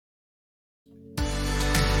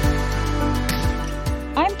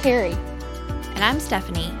I'm Carrie. And I'm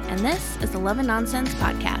Stephanie, and this is the Love and Nonsense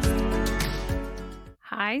podcast.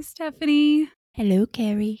 Hi, Stephanie. Hello,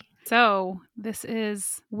 Carrie. So, this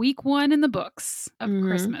is week 1 in the books of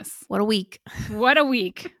Christmas. What a week. What a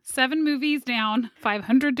week. 7 movies down,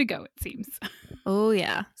 500 to go, it seems. Oh,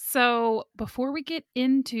 yeah. So, before we get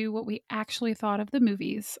into what we actually thought of the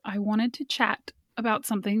movies, I wanted to chat about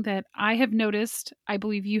something that I have noticed. I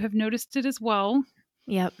believe you have noticed it as well.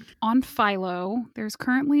 Yep. On Philo, there's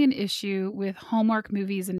currently an issue with Hallmark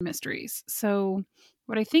movies and mysteries. So,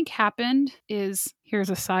 what I think happened is, here's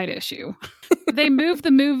a side issue. They moved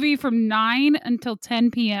the movie from 9 until 10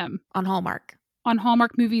 p.m. On Hallmark. On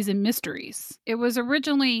Hallmark movies and mysteries. It was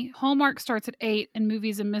originally Hallmark starts at 8 and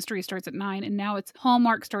movies and mystery starts at 9. And now it's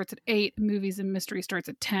Hallmark starts at 8 and movies and mystery starts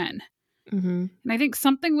at 10. Mm-hmm. And I think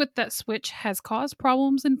something with that switch has caused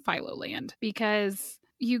problems in Philo land because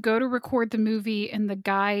you go to record the movie and the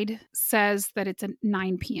guide says that it's at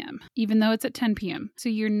 9 p.m., even though it's at 10 p.m. So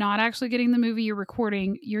you're not actually getting the movie you're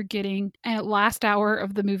recording. You're getting a last hour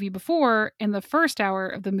of the movie before and the first hour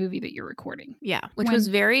of the movie that you're recording. Yeah, which was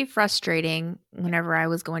very frustrating whenever I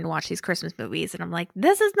was going to watch these Christmas movies. And I'm like,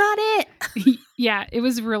 this is not it. Yeah, it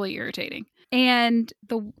was really irritating. And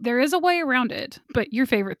there is a way around it, but your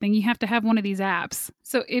favorite thing, you have to have one of these apps.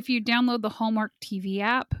 So if you download the Hallmark TV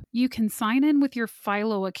app, you can sign in with your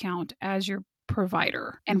Philo account as your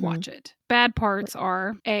provider and watch it. Bad parts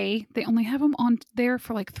are, A, they only have them on there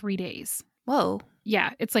for like 3 days. Whoa. Yeah,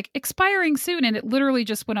 it's like expiring soon, and it literally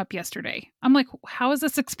just went up yesterday. I'm like, how is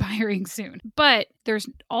this expiring soon? But there's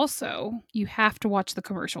also, you have to watch the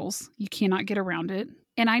commercials. You cannot get around it.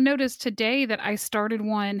 And I noticed today that I started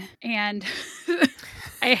one and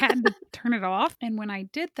I had to turn it off. And when I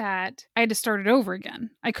did that, I had to start it over again.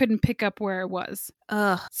 I couldn't pick up where I was.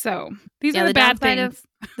 Ugh. So these are the bad things.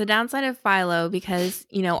 The downside of Philo, because,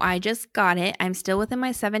 I just got it. I'm still within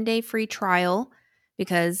my 7-day free trial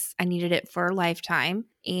because I needed it for a lifetime.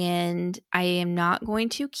 And I am not going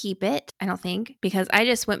to keep it, I don't think, because I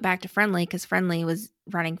just went back to Friendly because Friendly was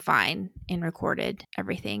running fine and recorded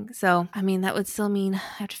everything. So, that would still mean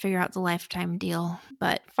I have to figure out the lifetime deal.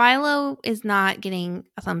 But Philo is not getting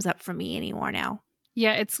a thumbs up from me anymore now.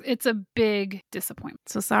 Yeah, it's a big disappointment.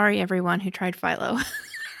 So sorry, everyone who tried Philo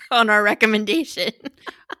on our recommendation.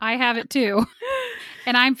 I have it too.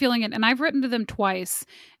 And I'm feeling it. And I've written to them twice.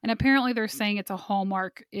 And apparently they're saying it's a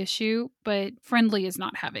Hallmark issue, but Friendly is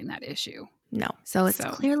not having that issue. No. So it's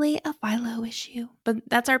clearly a Philo issue. But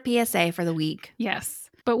that's our PSA for the week. Yes.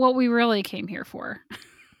 But what we really came here for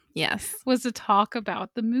was to talk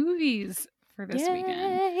about the movies for this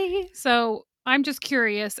weekend. So I'm just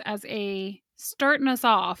curious, as a starting us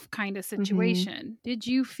off kind of situation, did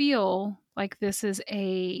you feel like this is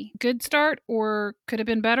a good start or could have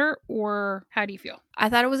been better, or how do you feel? I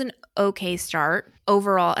thought it was an okay start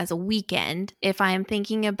overall as a weekend. If I am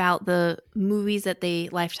thinking about the movies that they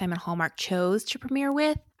Lifetime and Hallmark chose to premiere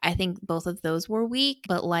with, I think both of those were weak,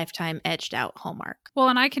 but Lifetime edged out Hallmark. Well,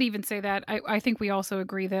 and I could even say that I think we also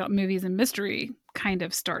agree that movies and mystery kind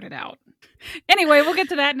of started out. Anyway, we'll get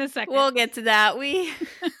to that in a second. We'll get to that.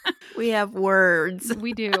 We have words.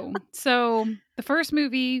 We do. So the first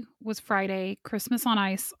movie was Friday, Christmas on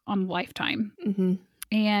Ice on Lifetime. Mm-hmm.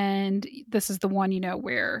 And this is the one,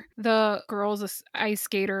 where the girl's an ice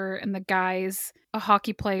skater and the guy's a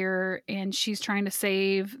hockey player, and she's trying to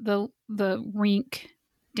save the rink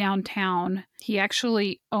downtown. He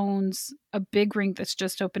actually owns a big rink that's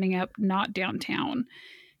just opening up, not downtown.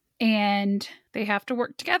 And they have to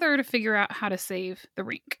work together to figure out how to save the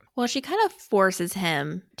rink. Well, she kind of forces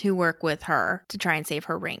him to work with her to try and save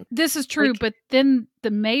her rink. This is true, but then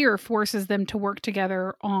the mayor forces them to work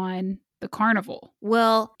together on the carnival.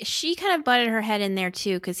 Well, she kind of butted her head in there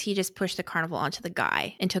too, because he just pushed the carnival onto the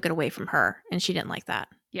guy and took it away from her, and she didn't like that.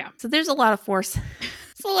 Yeah. So there's a lot of force.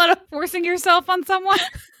 It's a lot of forcing yourself on someone.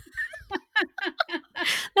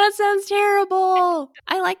 That sounds terrible.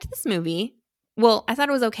 I liked this movie. Well, I thought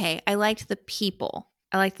it was okay. I liked the people.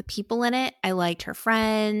 I liked the people in it. I liked her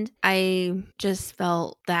friend. I just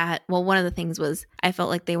felt that, one of the things was I felt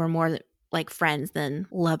like they were more like friends than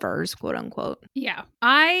lovers, quote unquote. Yeah.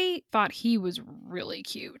 I thought he was really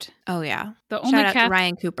cute. Oh, yeah. Shout out to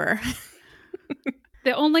Ryan Cooper.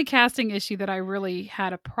 The only casting issue that I really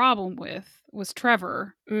had a problem with was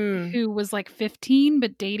Trevor, who was like 15,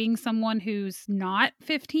 but dating someone who's not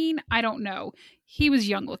 15. I don't know. He was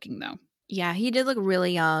young looking, though. Yeah, he did look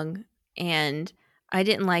really young, and I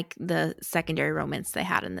didn't like the secondary romance they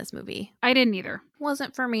had in this movie. I didn't either.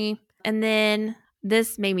 Wasn't for me. And then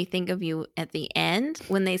This made me think of you at the end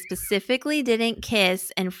when they specifically didn't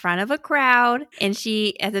kiss in front of a crowd. And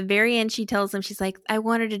she, at the very end, she tells them, she's like, I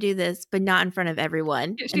wanted to do this, but not in front of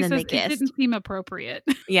everyone. She And then says they it kissed. didn't seem appropriate.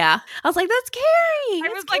 Yeah. I was like, that's Carrie.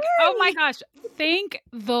 I was like, oh my gosh, thank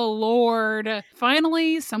the Lord.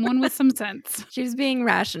 Finally, someone with some sense. She was being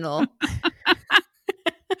rational.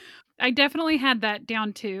 I definitely had that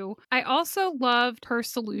down too. I also loved her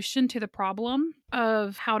solution to the problem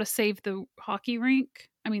of how to save the hockey rink.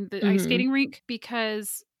 I mean, the ice skating rink,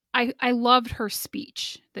 because I loved her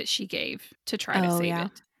speech that she gave to try to save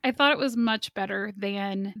it. I thought it was much better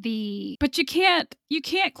than but you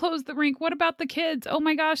can't close the rink. What about the kids? Oh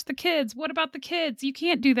my gosh, the kids. What about the kids? You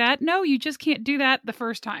can't do that. No, you just can't do that the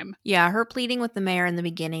first time. Yeah, her pleading with the mayor in the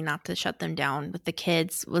beginning not to shut them down with the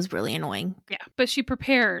kids was really annoying. Yeah, but she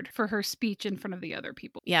prepared for her speech in front of the other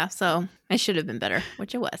people. Yeah, so it should have been better,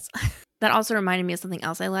 which it was. That also reminded me of something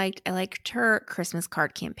else I liked. I liked her Christmas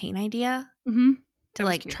card campaign idea. Mm-hmm. To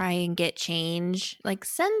like try and get change, like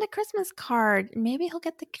send a Christmas card, maybe he'll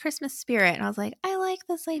get the Christmas spirit. And I was like, I like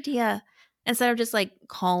this idea. Instead of just like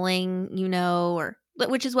calling, or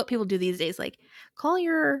which is what people do these days, like call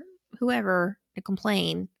your whoever to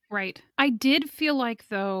complain. Right. I did feel like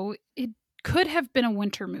though it could have been a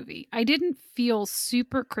winter movie. I didn't feel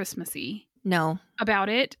super Christmassy. No. About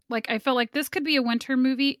it. Like, I felt like this could be a winter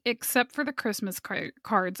movie, except for the Christmas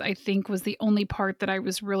cards, I think was the only part that I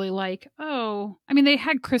was really like, oh. I mean, they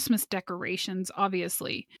had Christmas decorations,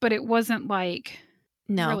 obviously, but it wasn't like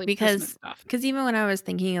really because even when I was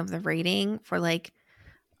thinking of the rating for like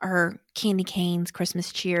our candy canes,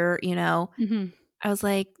 Christmas cheer, mm-hmm. I was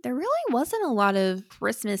like, there really wasn't a lot of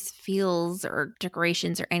Christmas feels or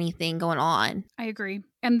decorations or anything going on. I agree.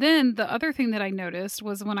 And then the other thing that I noticed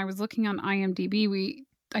was when I was looking on IMDb,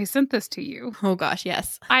 I sent this to you. Oh gosh,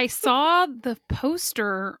 yes. I saw the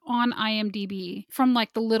poster on IMDb from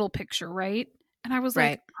like the little picture, right? And I was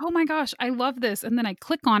like, oh my gosh, I love this. And then I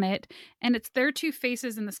click on it and it's their two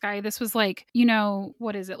faces in the sky. This was like,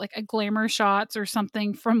 what is it? Like a Glamour Shots or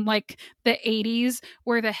something from like the 80s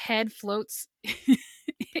where the head floats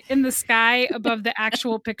in the sky above the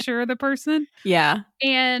actual picture of the person. Yeah.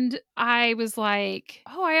 And I was like,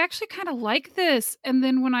 oh, I actually kind of like this. And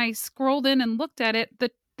then when I scrolled in and looked at it, the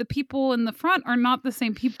people in the front are not the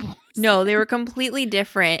same people. No, they were completely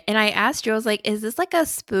different. And I asked you, I was like, is this like a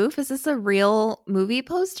spoof? Is this a real movie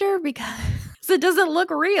poster? Because it doesn't look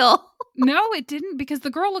real. No, it didn't, because the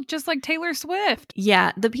girl looked just like Taylor Swift.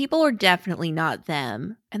 Yeah, the people are definitely not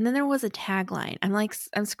them. And then there was a tagline. I'm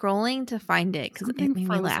scrolling to find it because it made me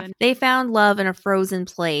laugh. They found love in a frozen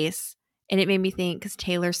place. And it made me think, because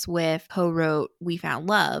Taylor Swift co-wrote We Found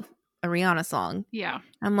Love, a Rihanna song. Yeah.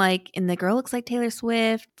 I'm like, and the girl looks like Taylor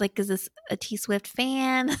Swift. Like, is this a T Swift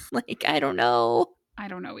fan? Like, I don't know. I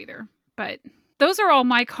don't know either. But those are all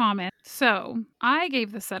my comments. So I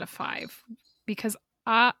gave the set a 5 because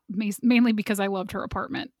mainly because I loved her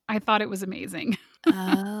apartment. I thought it was amazing.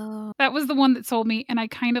 Oh. That was the one that sold me. And I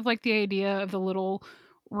kind of like the idea of the little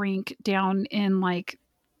rink down in like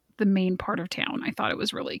the main part of town. I thought it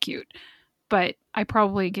was really cute. But I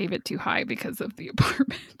probably gave it too high because of the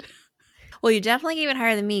apartment. Well, you definitely gave it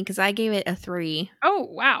higher than me because I gave it a 3. Oh,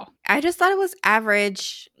 wow. I just thought it was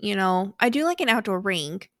average. I do like an outdoor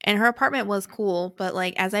rink and her apartment was cool. But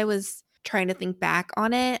like, as I was trying to think back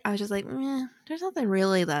on it, I was just like, there's nothing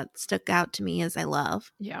really that stuck out to me as I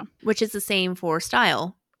love. Yeah. Which is the same for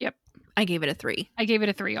style. Yep. I gave it a 3. I gave it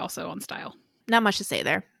a 3 also on style. Not much to say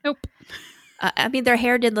there. Nope. I mean, their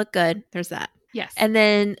hair did look good. There's that. Yes. And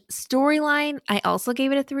then storyline, I also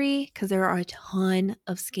gave it a 3 because there are a ton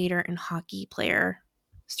of skater and hockey player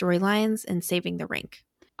storylines and saving the rink.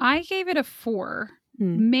 I gave it a 4,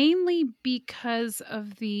 mainly because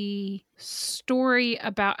of the story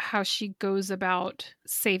about how she goes about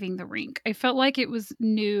saving the rink. I felt like it was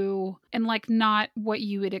new and like not what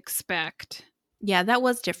you would expect. Yeah, that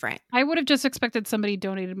was different. I would have just expected somebody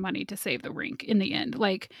donated money to save the rink in the end.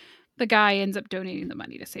 Like, the guy ends up donating the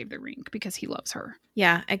money to save the rink because he loves her.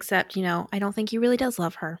 Yeah, except, I don't think he really does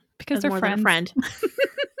love her. Because they're more friends. Than a friend.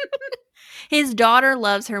 His daughter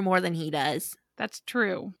loves her more than he does. That's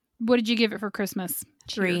true. What did you give it for Christmas?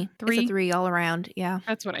 3. 3? It's a 3 all around, yeah.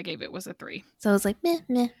 That's what I gave it, was a 3. So I was like, meh,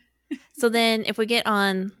 meh. So then if we get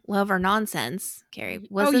on love or nonsense, Carrie,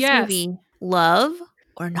 was this movie love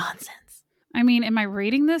or nonsense? I mean, am I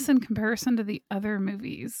rating this in comparison to the other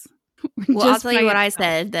movies? Well, I'll tell you what I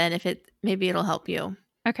said then. Maybe it'll help you.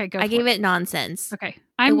 Okay, go. I gave it nonsense. Okay,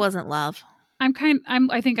 it wasn't love. I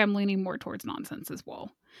think I'm leaning more towards nonsense as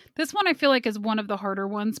well. This one I feel like is one of the harder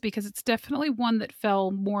ones because it's definitely one that fell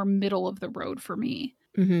more middle of the road for me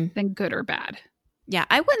than good or bad. Yeah,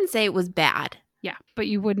 I wouldn't say it was bad. Yeah, but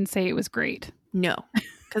you wouldn't say it was great. No,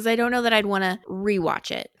 because I don't know that I'd want to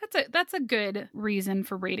rewatch it. That's a good reason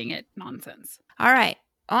for rating it nonsense. All right.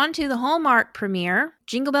 On to the Hallmark premiere,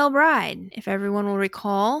 Jingle Bell Bride. If everyone will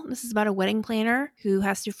recall, this is about a wedding planner who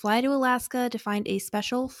has to fly to Alaska to find a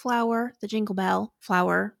special flower, the Jingle Bell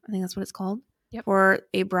flower, I think that's what it's called, for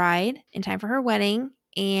a bride in time for her wedding.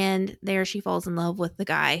 And there she falls in love with the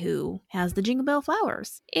guy who has the Jingle Bell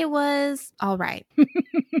flowers. It was all right.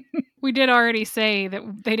 We did already say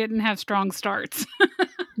that they didn't have strong starts.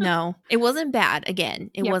 No, it wasn't bad. Again,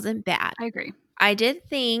 it wasn't bad. I agree. I did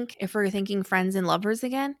think, if we're thinking Friends and Lovers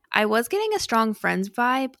again, I was getting a strong Friends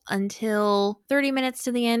vibe until 30 minutes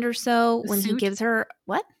to the end or so when he gives her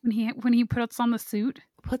what? When he puts on the suit.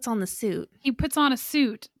 Puts on the suit. He puts on a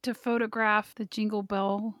suit to photograph the Jingle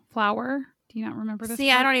Bell flower. Do you not remember this? See,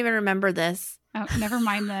 part? I don't even remember this. Oh, never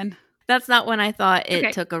mind then. That's not when I thought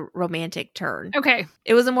it took a romantic turn. Okay.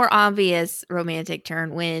 It was a more obvious romantic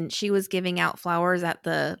turn when she was giving out flowers at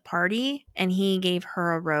the party and he gave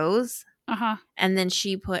her a rose. Uh-huh. And then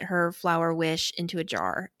she put her flower wish into a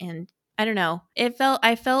jar. And I don't know.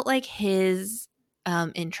 I felt like his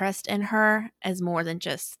interest in her as more than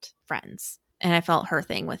just friends. And I felt her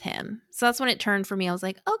thing with him. So that's when it turned for me. I was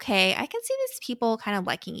like, okay, I can see these people kind of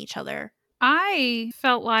liking each other. I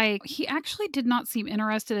felt like he actually did not seem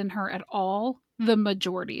interested in her at all the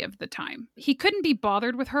majority of the time. He couldn't be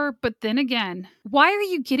bothered with her, but then again, why are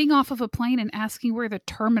you getting off of a plane and asking where the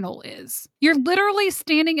terminal is? You're literally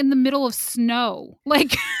standing in the middle of snow.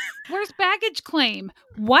 Like, where's baggage claim?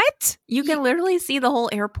 What? You can literally see the whole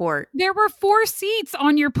airport. There were 4 seats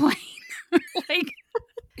on your plane. Like,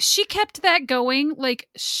 she kept that going, like,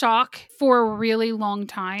 shock for a really long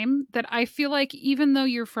time that I feel like even though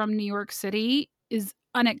you're from New York City is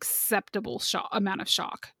unacceptable amount of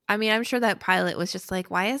shock. I mean, I'm sure that pilot was just like,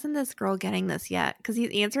 why isn't this girl getting this yet? Because he's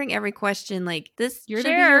answering every question like, this should be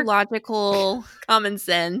your logical common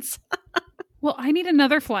sense. Well, I need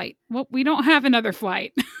another flight. Well, we don't have another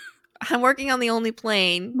flight. I'm working on the only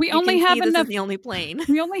plane. We only have enough. This is the only plane.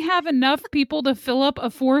 We only have enough people to fill up a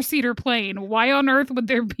 4-seater plane. Why on earth would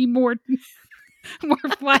there be more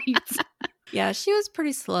flights? Yeah, she was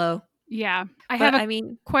pretty slow. Yeah, I have a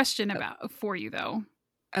question for you though.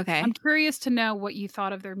 Okay, I'm curious to know what you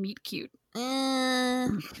thought of their meet cute.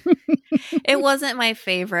 It wasn't my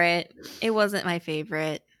favorite.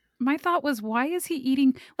 My thought was, why is he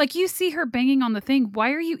eating? Like, you see her banging on the thing.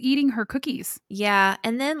 Why are you eating her cookies? Yeah.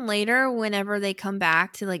 And then later, whenever they come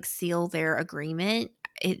back to like seal their agreement,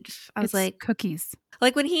 I was like, cookies.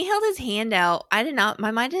 Like when he held his hand out,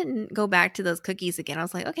 my mind didn't go back to those cookies again. I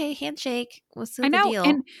was like, okay, handshake. What's the deal?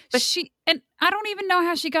 And I don't even know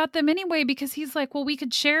how she got them anyway, because he's like, well, we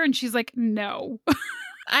could share. And she's like, no.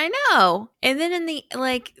 I know. And then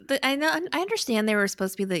I understand they were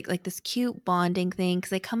supposed to be like this cute bonding thing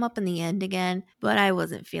because they come up in the end again, but I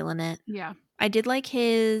wasn't feeling it. Yeah. I did like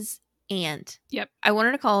his aunt. Yep. I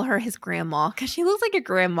wanted to call her his grandma because she looks like a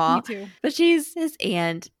grandma. Me too. But she's his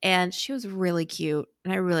aunt and she was really cute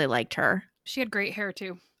and I really liked her. She had great hair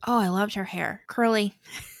too. Oh, I loved her hair. Curly.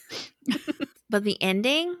 But the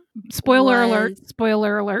ending? Spoiler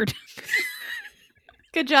alert.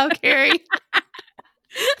 Good job, Carrie.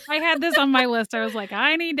 I had this on my list. I was like,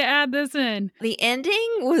 I need to add this in. The ending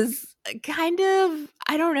was kind of,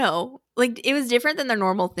 I don't know. Like, it was different than their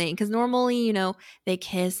normal thing. Because normally, they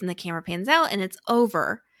kiss and the camera pans out and it's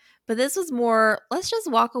over. But this was more, let's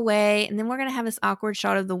just walk away. And then we're going to have this awkward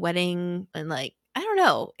shot of the wedding. And like, I don't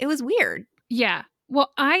know. It was weird. Yeah.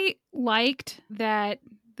 Well, I liked that,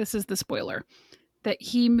 this is the spoiler, that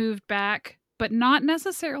he moved back, but not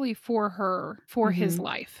necessarily for her, for his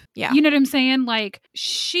life. Yeah. You know what I'm saying? Like,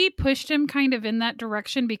 she pushed him kind of in that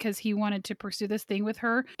direction because he wanted to pursue this thing with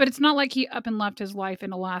her. But it's not like he up and left his life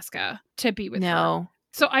in Alaska to be with her.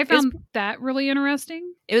 So I found that really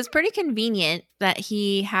interesting. It was pretty convenient that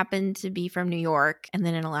he happened to be from New York and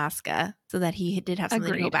then in Alaska, so that he did have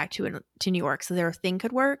something to go back to New York, so their thing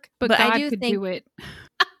could work. But God I could do it.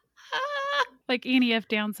 Like Annie F.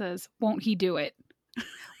 Down says, won't he do it?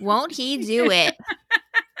 Won't he do it?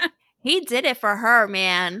 He did it for her,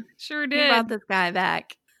 man. Sure did. He brought this guy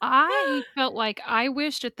back. I felt like I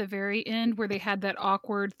wished at the very end where they had that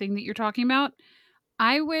awkward thing that you're talking about,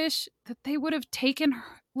 I wish that they would have taken her,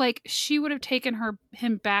 like she would have taken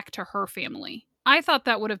him back to her family. I thought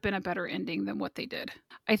that would have been a better ending than what they did.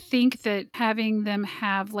 I think that having them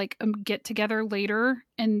have like a get together later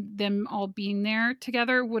and them all being there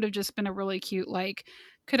together would have just been a really cute, like,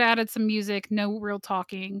 could have added some music, no real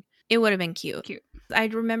talking. It would have been cute. I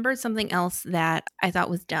remembered something else that I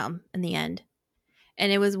thought was dumb in the end.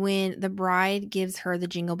 And it was when the bride gives her the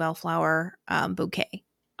Jingle Bell flower bouquet.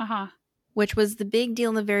 Uh-huh. which was the big deal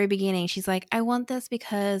in the very beginning. She's like, I want this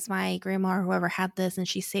because my grandma or whoever had this and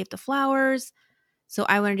she saved the flowers. So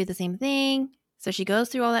I want to do the same thing. So she goes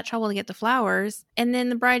through all that trouble to get the flowers. And then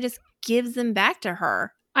the bride just gives them back to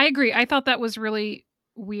her. I agree. I thought that was really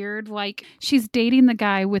weird. Like, she's dating the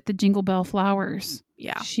guy with the Jingle Bell flowers.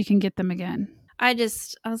 Yeah. She can get them again. I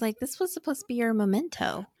was like, this was supposed to be your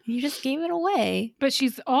memento. You just gave it away. But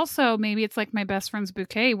she's also, maybe it's like my best friend's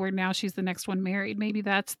bouquet where now she's the next one married. Maybe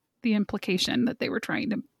that's the implication that they were trying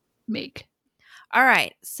to make. All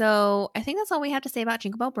right. So I think that's all we have to say about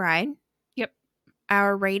Jingle Bell Bride. Yep.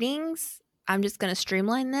 Our ratings, I'm just going to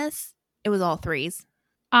streamline this. It was all 3s.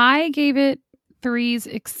 I gave it 3s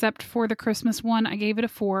except for the Christmas one. I gave it a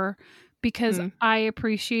 4 because I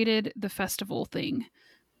appreciated the festival thing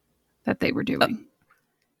that they were doing.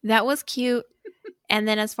 That was cute. And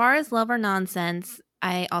then as far as Love or Nonsense,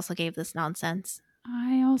 I also gave this nonsense.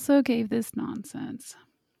 I also gave this nonsense.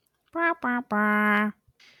 Bah, bah, bah.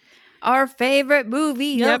 Our favorite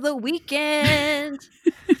movie of the weekend.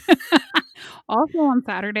 Also on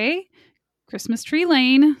Saturday, Christmas Tree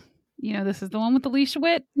Lane. You know, this is the one with Alicia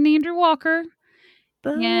Witt and Andrew Walker.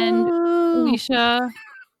 Boo. And Alicia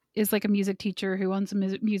is like a music teacher who owns a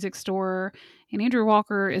music store. And Andrew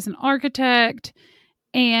Walker is an architect.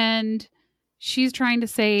 And she's trying to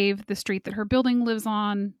save the street that her building lives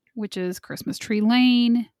on, which is Christmas Tree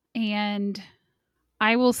Lane. And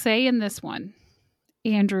I will say in this one,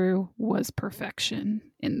 Andrew was perfection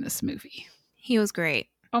in this movie. He was great.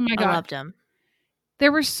 Oh my God. I loved him.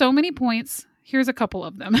 There were so many points. Here's a couple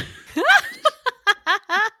of them.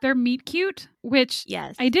 Their meet cute, which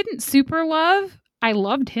I didn't super love. I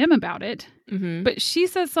loved him about it. Mm-hmm. But she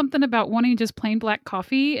says something about wanting just plain black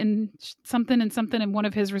coffee and something. And one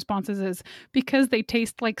of his responses is, because they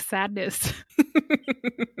taste like sadness.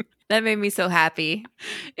 That made me so happy.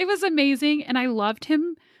 It was amazing. And I loved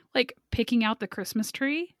him like picking out the Christmas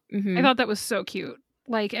tree. Mm-hmm. I thought that was so cute.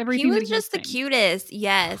 Like everything. He was just the cutest.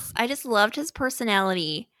 Yes. I just loved his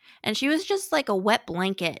personality. And she was just like a wet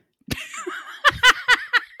blanket.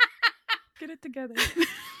 Get it together.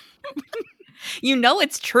 You know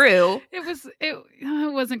it's true.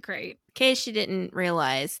 It wasn't great. In case you didn't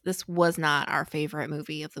realize, this was not our favorite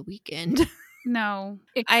movie of the weekend. No,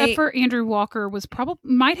 except for Andrew Walker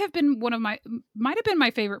might have been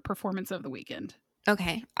my favorite performance of the weekend.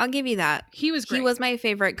 Okay, I'll give you that. He was great. He was my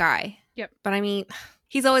favorite guy. Yep. But I mean,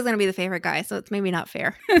 he's always going to be the favorite guy, so it's maybe not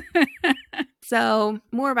fair. So,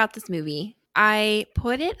 more about this movie. I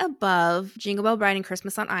put it above Jingle Bell Bride and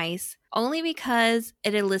Christmas on Ice only because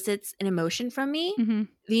it elicits an emotion from me. Mm-hmm.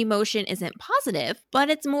 The emotion isn't positive, but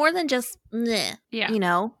it's more than just meh, you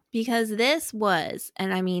know, because this was,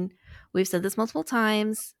 and I mean, we've said this multiple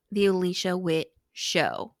times, the Alicia Witt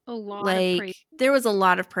show. A lot of praise. There was a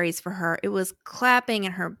lot of praise for her. It was clapping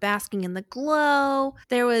and her basking in the glow.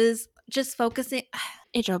 There was just focusing.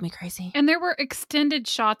 It drove me crazy. And there were extended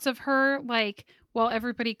shots of her, like, while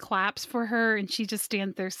everybody claps for her and she just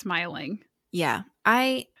stands there smiling. Yeah,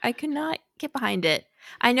 I could not get behind it.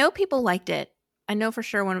 I know people liked it. I know for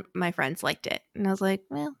sure one of my friends liked it. And I was like,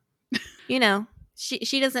 well, you know,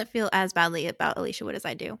 she doesn't feel as badly about Alicia Witt as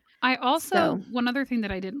I do. I also, one other thing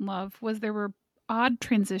that I didn't love was there were odd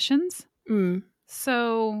transitions.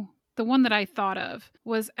 So the one that I thought of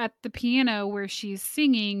was at the piano where she's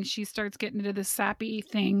singing, she starts getting into this sappy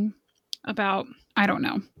thing about, I don't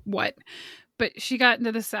know what. But she got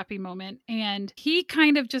into the sappy moment and he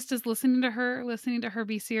kind of just is listening to her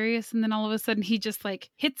be serious. And then all of a sudden he just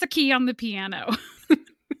like hits a key on the piano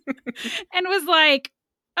and was like,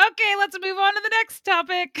 okay, let's move on to the next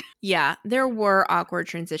topic. Yeah, there were awkward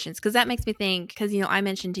transitions because that makes me think, because, you know, I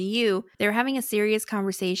mentioned to you, they were having a serious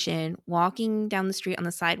conversation walking down the street on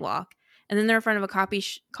the sidewalk. And then they're in front of a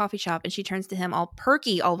coffee shop and she turns to him all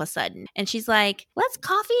perky all of a sudden. And she's like, let's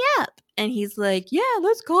coffee up. And he's like, yeah,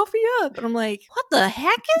 let's coffee up. And I'm like, what the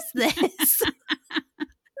heck is this?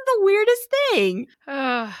 The weirdest thing.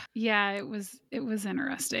 Yeah, it was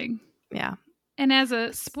interesting. Yeah. And as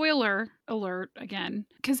a spoiler alert again,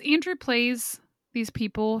 because Andrew plays these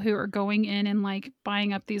people who are going in and like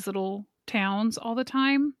buying up these little towns all the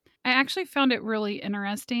time. I actually found it really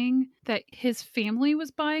interesting that his family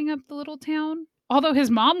was buying up the little town. Although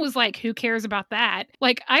his mom was like, who cares about that?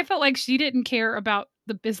 Like, I felt like she didn't care about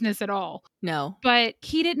the business at all. No. But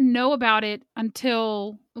he didn't know about it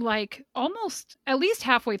until like almost at least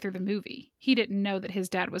halfway through the movie. He didn't know that his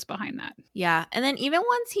dad was behind that. Yeah. And then even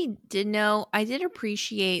once he did know, I did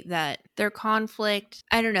appreciate that their conflict,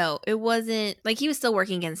 I don't know, it wasn't like he was still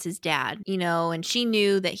working against his dad, you know, and she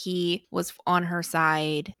knew that he was on her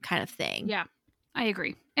side kind of thing. Yeah. I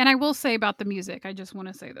agree. And I will say about the music, I just want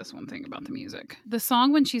to say this one thing about the music. The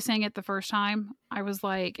song, when she sang it the first time, I was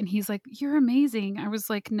like, and he's like, "You're amazing." I was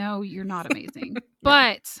like, "No, you're not amazing." No.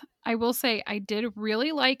 But I will say, I did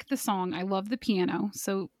really like the song. I love the piano.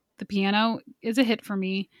 So the piano is a hit for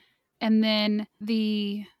me. And then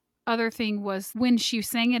the other thing was when she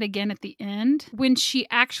sang it again at the end, when she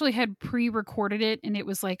actually had pre-recorded it and it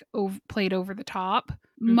was like played over the top,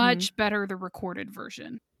 much better the recorded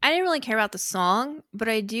version. I didn't really care about the song, but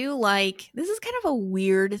I do like, this is kind of a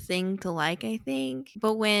weird thing to like, I think.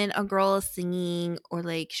 But when a girl is singing or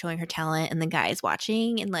like showing her talent and the guy is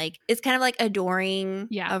watching and like, it's kind of like adoring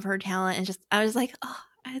of her talent. And just, I was like, oh,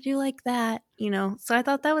 I do like that, you know? So I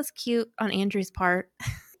thought that was cute on Andrew's part.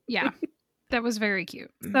 Yeah. That was very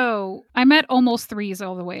cute. So I'm at almost 3s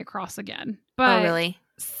all the way across again. But oh, really?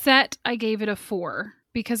 Set, I gave it a 4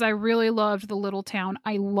 because I really loved the little town.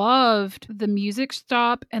 I loved the music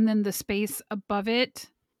stop and then the space above it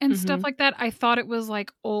and stuff like that. I thought it was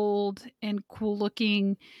like old and cool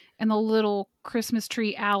looking, and the little Christmas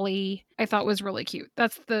tree alley I thought was really cute.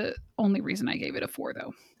 That's the only reason I gave it a 4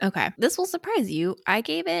 though. Okay. This will surprise you. I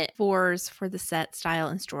gave it 4s for the set, style,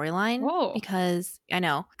 and storyline because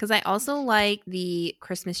I also like the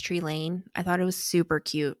Christmas tree lane. I thought it was super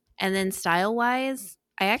cute. And then style wise,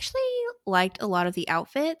 I actually liked a lot of the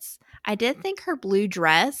outfits. I did think her blue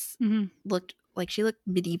dress looked like she looked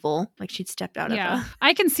medieval, like she'd stepped out of a...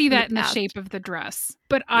 I can see that in the shape of the dress.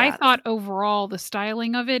 But I thought overall the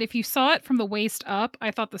styling of it, if you saw it from the waist up,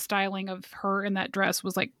 I thought the styling of her in that dress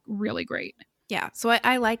was like really great. Yeah, so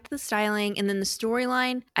I liked the styling, and then the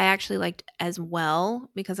storyline I actually liked as well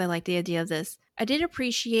because I liked the idea of this. I did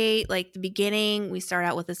appreciate like the beginning. We start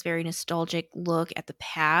out with this very nostalgic look at the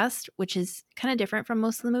past, which is kind of different from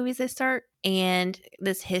most of the movies they start, and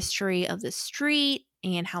this history of the street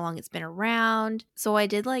and how long it's been around. So I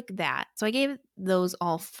did like that. So I gave those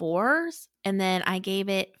all 4s, and then I gave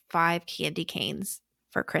it 5 candy canes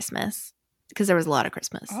for Christmas. Because there was a lot of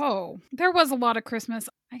Christmas. Oh, there was a lot of Christmas.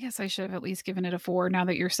 I guess I should have at least given it a 4 now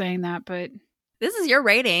that you're saying that, but... This is your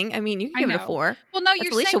rating. I mean, you can give it a 4. Well, no, That's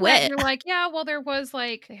you're Alicia saying Witt. that. You're like, yeah, well, there was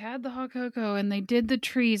like, they had the hot cocoa and they did the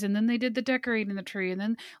trees and then they did the decorating the tree. And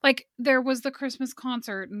then like there was the Christmas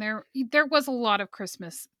concert and there was a lot of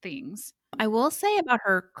Christmas things. I will say about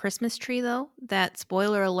her Christmas tree, though, that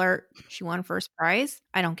spoiler alert, she won first prize.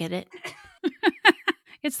 I don't get it.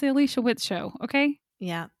 It's the Alicia Witt show, okay?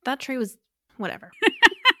 Yeah, that tree was... whatever.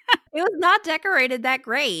 It was not decorated that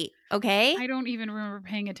great, okay? I don't even remember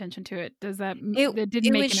paying attention to it. Does that... It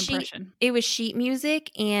didn't make an impression. It was sheet music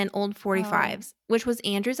and old 45s, which was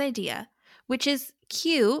Andrew's idea, which is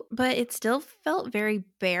cute, but it still felt very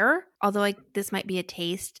bare. Although this might be a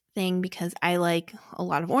taste thing because I like a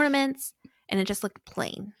lot of ornaments, and it just looked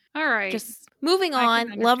plain. All right. Just moving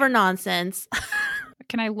on, love or nonsense.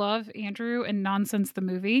 Can I love Andrew and Nonsense the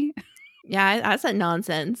movie? Yeah, I said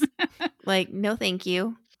nonsense. Like, no thank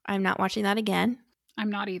you. I'm not watching that again. I'm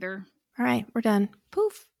not either. All right, we're done.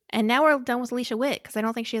 Poof. And now we're done with Alicia Witt because I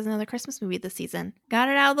don't think she has another Christmas movie this season. Got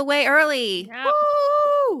it out of the way early. Yep.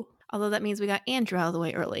 Woo! Although that means we got Andrew out of the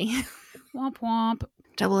way early. Womp womp.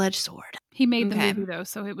 Double-edged sword. He made the movie though,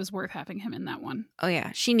 so it was worth having him in that one. Oh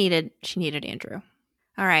yeah, she needed Andrew.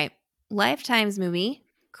 All right, Lifetime's movie,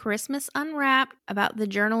 Christmas Unwrapped, about the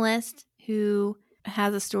journalist who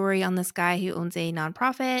has a story on this guy who owns a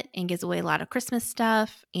nonprofit and gives away a lot of Christmas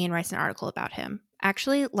stuff and writes an article about him.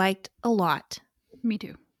 Actually liked a lot. Me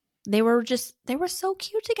too. They were so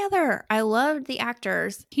cute together. I loved the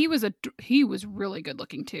actors. He was really good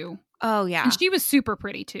looking too. Oh yeah. And she was super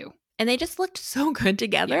pretty too. And they just looked so good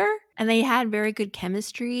together. Yeah. And they had very good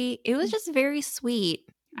chemistry. It was just very sweet.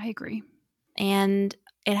 I agree. And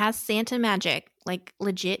it has Santa magic, like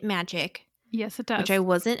legit magic. Yes, it does. Which I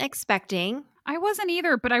wasn't expecting. I wasn't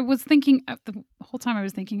either, but I was thinking the whole time I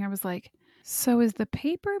was like, so is the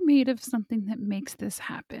paper made of something that makes this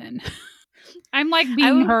happen? I'm like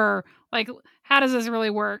being her. Like, how does this really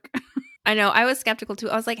work? I know. I was skeptical too.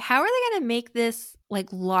 I was like, how are they going to make this like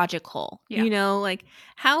logical? Yeah. You know, like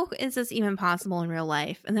how is this even possible in real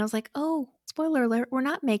life? And then I was like, oh, spoiler alert, we're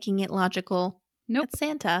not making it logical. Nope. It's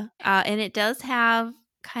Santa. And it does have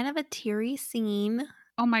kind of a teary scene.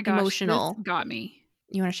 Oh my gosh. Emotional. This got me.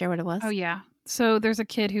 You want to share what it was? Oh yeah. So there's a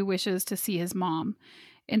kid who wishes to see his mom.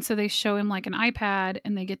 And so they show him like an iPad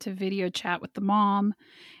and they get to video chat with the mom.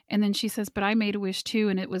 And then she says, but I made a wish too.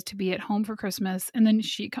 And it was to be at home for Christmas. And then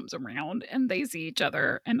she comes around and they see each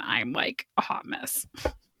other. And I'm like a hot mess.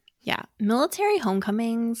 Yeah. Military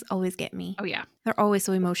homecomings always get me. Oh yeah. They're always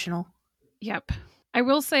so emotional. Yep. I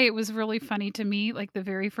will say it was really funny to me. Like the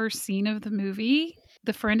very first scene of the movie,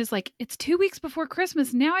 the friend is like, it's 2 weeks before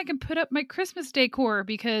Christmas. Now I can put up my Christmas decor,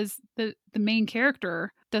 because the main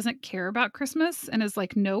character doesn't care about Christmas and is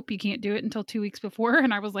like, nope, you can't do it until 2 weeks before.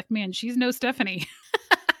 And I was like, man, she's no Stephanie.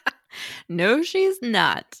 No, she's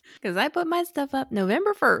not. Because I put my stuff up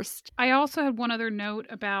November 1st. I also had one other note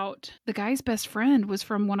about the guy's best friend was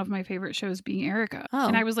from one of my favorite shows, Being Erica. Oh.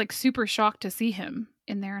 And I was like super shocked to see him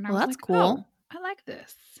in there. And I was That's like, cool. Oh, I like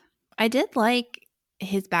this. I did like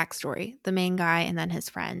his backstory, the main guy and then his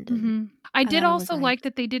friend. Mm-hmm. I did thought it was also nice. like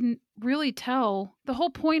that they didn't really tell the whole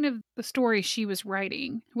point of the story she was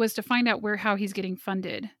writing was to find out how he's getting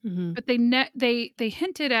funded. Mhm. But they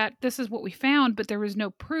hinted at, this is what we found, but there was no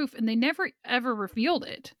proof, and they never ever revealed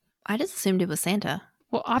it. I just assumed it was Santa.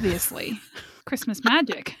 Well, obviously, Christmas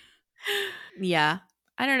magic. Yeah.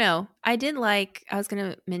 I don't know. I was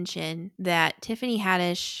going to mention that Tiffany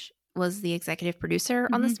Haddish was the executive producer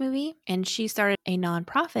on this movie, and she started a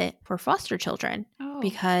nonprofit for foster children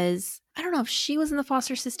because I don't know if she was in the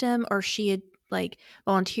foster system or she had like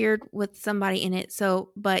volunteered with somebody in it.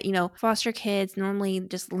 So, but you know, foster kids normally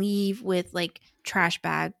just leave with like a trash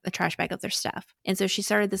bag of their stuff. And so she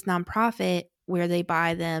started this nonprofit where they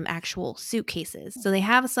buy them actual suitcases. So they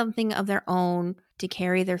have something of their own to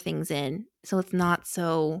carry their things in. So it's not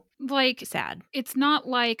so like sad. It's not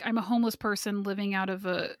like I'm a homeless person living out of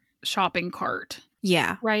a shopping cart.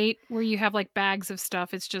 Yeah. Right? Where you have like bags of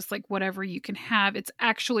stuff. It's just like whatever you can have. It's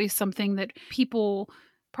actually something that people,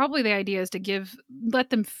 probably the idea is to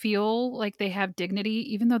let them feel like they have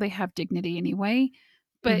dignity, even though they have dignity anyway.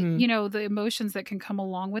 But, you know, the emotions that can come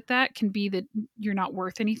along with that can be that you're not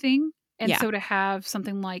worth anything. And so to have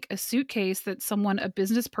something like a suitcase that a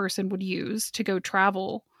business person would use to go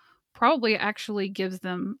travel, probably actually gives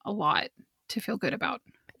them a lot to feel good about.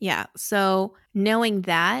 Yeah. So knowing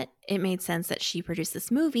that, it made sense that she produced this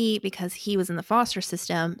movie because he was in the foster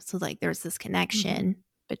system. So like there's this connection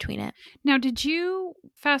between it. Now, did you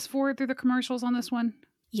fast forward through the commercials on this one?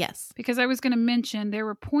 Yes. Because I was going to mention there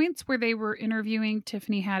were points where they were interviewing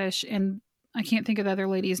Tiffany Haddish, and I can't think of the other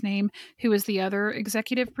lady's name, who was the other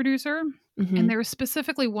executive producer. And there was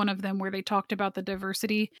specifically one of them where they talked about the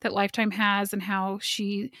diversity that Lifetime has and how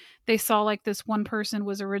they saw like this one person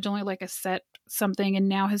was originally like a set something and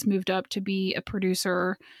now has moved up to be a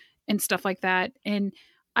producer and stuff like that. And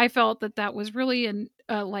I felt that was really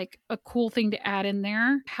like a cool thing to add in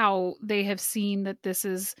there, how they have seen that this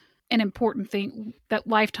is an important thing, that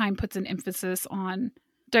Lifetime puts an emphasis on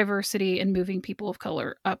diversity and moving people of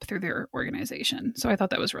color up through their organization. So I thought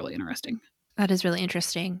that was really interesting. That is really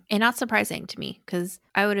interesting and not surprising to me because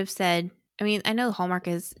I would have said, I mean, I know Hallmark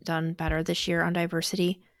has done better this year on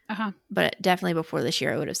diversity, but definitely before this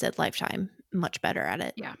year, I would have said Lifetime much better at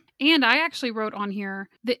it. Yeah. And I actually wrote on here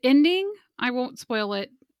the ending. I won't spoil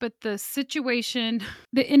it, but the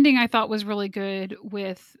ending I thought was really good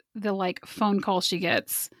with the like phone call she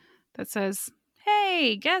gets that says,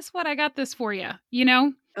 hey, guess what? I got this for you. You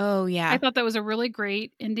know? Oh, yeah. I thought that was a really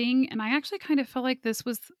great ending. And I actually kind of felt like this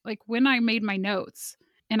was like when I made my notes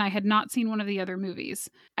and I had not seen one of the other movies.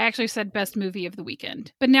 I actually said best movie of the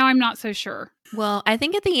weekend, but now I'm not so sure. Well, I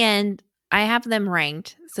think at the end, I have them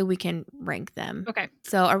ranked so we can rank them. Okay.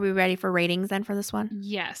 So are we ready for ratings then for this one?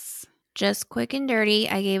 Yes. Just quick and dirty.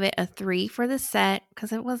 I gave it a 3 for the set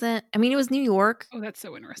because it was New York. Oh, that's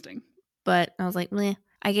so interesting. But I was like, meh.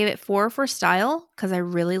 I gave it 4 for style because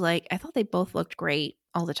I thought they both looked great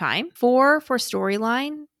all the time. 4 for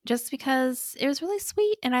storyline, just because it was really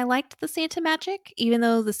sweet and I liked the Santa magic, even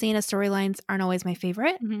though the Santa storylines aren't always my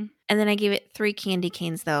favorite. And then I gave it 3 candy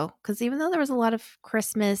canes though, because even though there was a lot of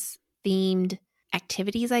Christmas themed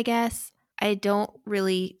activities, I guess, I don't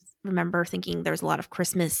really remember thinking there was a lot of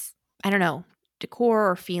Christmas, I don't know,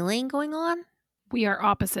 decor or feeling going on. We are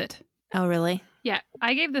opposite. Oh, really? Yeah.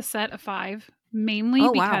 I gave the set a 5. Mainly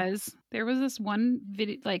because there was this one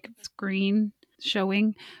video, like screen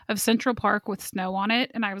showing of Central Park with snow on it.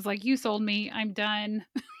 And I was like, you sold me. I'm done.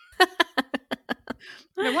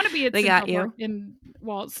 I want to be at Central Park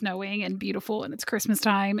while it's snowing and beautiful and it's Christmas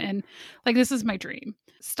time. And like, this is my dream.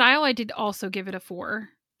 Style, I did also give it a 4.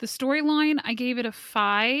 The storyline, I gave it a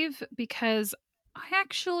 5 because I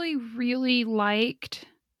actually really liked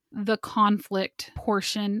the conflict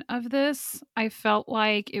portion of this. I felt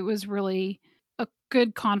like it was really a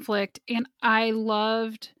good conflict, and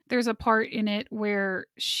there's a part in it where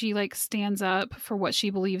she like stands up for what she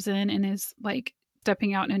believes in and is like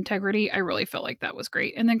stepping out in integrity. I really felt like that was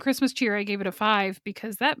great. And then Christmas Cheer, I gave it a 5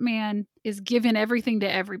 because that man is giving everything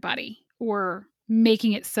to everybody, or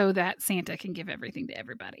making it so that Santa can give everything to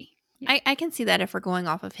everybody. Yeah. I can see that if we're going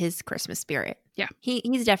off of his Christmas spirit. Yeah.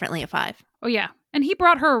 He's definitely a 5. Oh, yeah. And he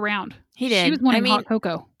brought her around. He did. She was wanting hot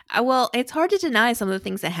cocoa. Well, it's hard to deny some of the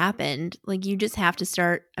things that happened. Like, you just have to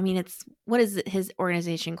start. I mean, what is his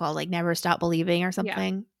organization called? Like, Never Stop Believing or Yeah.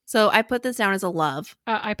 something. So I put this down as a love.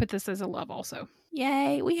 I put this as a love also.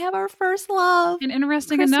 Yay, we have our first love. And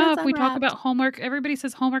interesting Christmas enough, we talk Unwrapped. about Hallmark. Everybody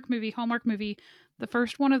says Hallmark movie, Hallmark movie. The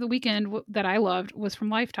first one of the weekend that I loved was from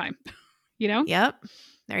Lifetime. You know? Yep.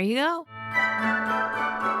 There you go.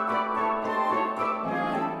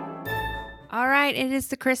 All right, it is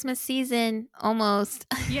the Christmas season, almost.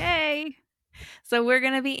 Yay! So we're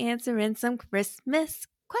going to be answering some Christmas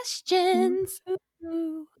questions.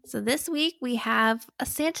 So this week we have a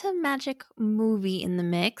Santa Magic movie in the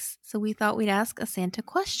mix. So we thought we'd ask a Santa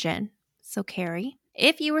question. So Carrie,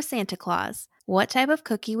 if you were Santa Claus, what type of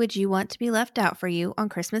cookie would you want to be left out for you on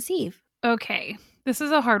Christmas Eve? Okay. This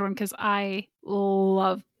is a hard one because I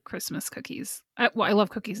love Christmas cookies. I love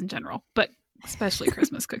cookies in general, but especially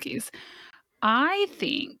Christmas cookies. I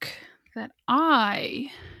think that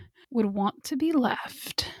I would want to be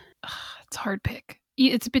left. It's a hard pick.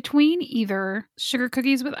 It's between either sugar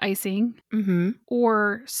cookies with icing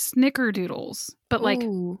or snickerdoodles, but like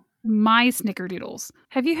my snickerdoodles.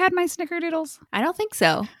 Have you had my snickerdoodles? I don't think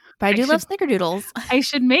so, but I do love snickerdoodles. I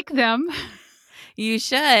should make them. You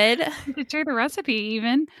should. You could share the recipe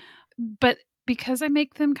even. But because I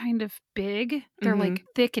make them kind of big, they're like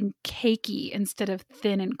thick and cakey instead of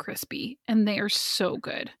thin and crispy. And they are so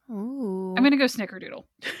good. Ooh. I'm going to go snickerdoodle.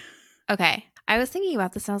 Okay. I was thinking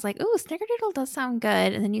about this and I was like, ooh, snickerdoodle does sound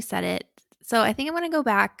good. And then you said it. So I think I'm going to go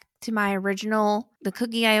back to my original, the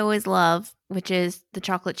cookie I always love, which is the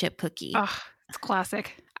chocolate chip cookie. Oh, it's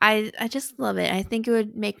classic. I just love it. I think it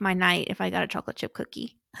would make my night if I got a chocolate chip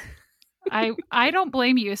cookie. I don't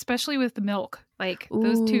blame you, especially with the milk. Like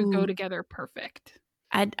those two go together perfect.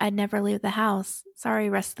 I'd never leave the house. Sorry,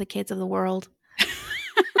 rest of the kids of the world.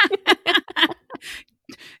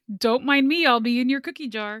 Don't mind me. I'll be in your cookie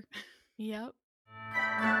jar. Yep.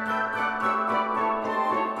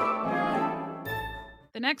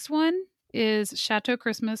 The next one is Chateau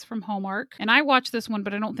Christmas from Hallmark. And I watched this one,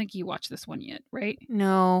 but I don't think you watched this one yet, right?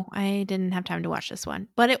 No, I didn't have time to watch this one.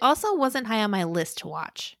 But it also wasn't high on my list to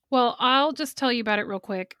watch. Well, I'll just tell you about it real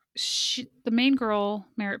quick. The main girl,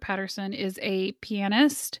 Merritt Patterson, is a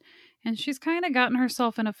pianist. And she's kind of gotten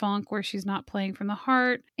herself in a funk where she's not playing from the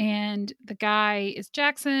heart. And the guy is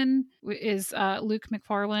Jackson, is Luke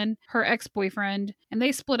McFarlane, her ex-boyfriend. And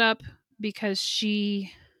they split up because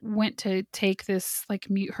she went to take this, like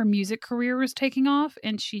her music career was taking off.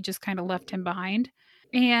 And she just kind of left him behind.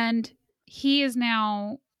 And he is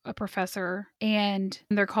now a professor, and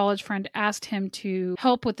their college friend asked him to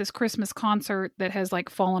help with this Christmas concert that has like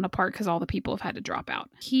fallen apart because all the people have had to drop out.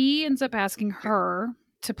 He ends up asking her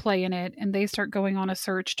to play in it, and they start going on a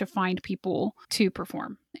search to find people to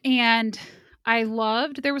perform. And I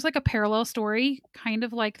loved, there was like a parallel story, kind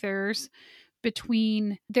of like theirs,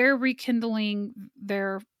 between their rekindling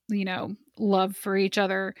their, love for each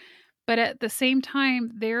other. But at the same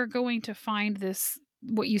time, they're going to find this,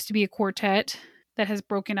 what used to be a quartet that has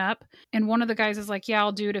broken up. And one of the guys is like, yeah,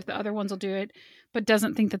 I'll do it if the other ones will do it, but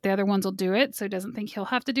doesn't think that the other ones will do it. So doesn't think he'll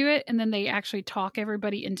have to do it. And then they actually talk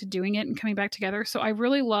everybody into doing it and coming back together. So I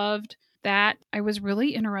really loved that. I was really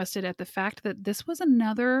interested at the fact that this was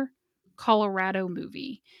another Colorado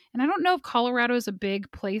movie. And I don't know if Colorado is a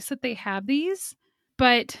big place that they have these,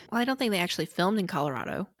 but... Well, I don't think they actually filmed in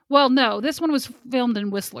Colorado. Well, no, this one was filmed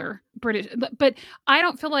in Whistler, British. But I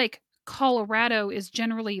don't feel like Colorado is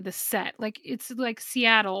generally the set. Like it's like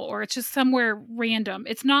Seattle, or it's just somewhere random.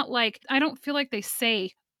 It's not like, I don't feel like they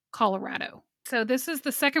say Colorado. So this is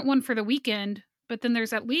the second one for the weekend, but then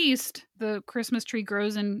there's at least the Christmas tree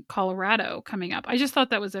grows in Colorado coming up. I just thought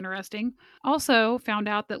that was interesting. Also found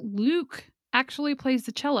out that Luke actually plays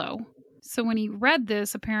the cello. So when he read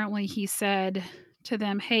this, apparently he said to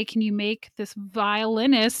them, hey, can you make this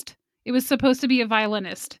violinist? It was supposed to be a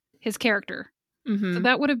violinist, his character. So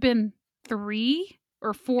that would have been 3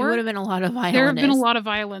 or 4. It would have been a lot of violins. There have been a lot of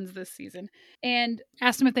violins this season. And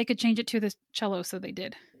asked them if they could change it to the cello, so they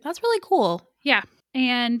did. That's really cool. Yeah.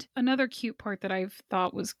 And another cute part that I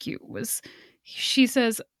thought was cute was she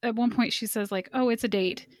says, at one point she says like, oh, it's a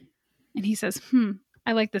date. And he says,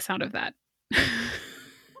 I like the sound of that.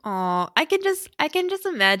 Oh, I can just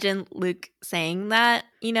imagine Luke saying that,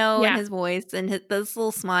 in his voice and this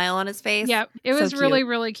little smile on his face. Yeah, it was really,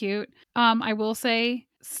 really cute. I will say,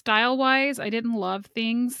 style-wise, I didn't love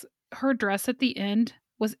things. Her dress at the end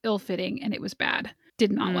was ill-fitting and it was bad.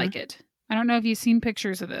 Did not like it. I don't know if you've seen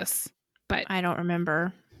pictures of this, but I don't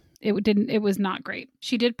remember. It was not great.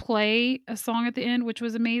 She did play a song at the end, which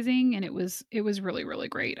was amazing, and it was really, really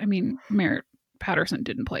great. I mean, Merritt Patterson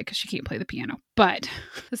didn't play because she can't play the piano. But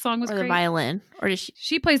the song was Or the great. violin. Or does she?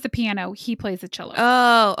 She plays the piano. He plays the cello.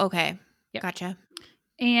 Oh, okay. Yep. Gotcha.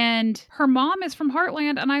 And her mom is from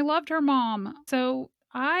Heartland, and I loved her mom. So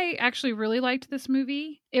I actually really liked this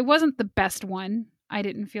movie. It wasn't the best one. I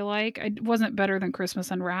didn't feel like it wasn't better than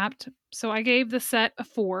Christmas Unwrapped. So I gave the set a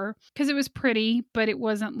 4 because it was pretty, but it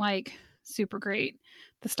wasn't like super great.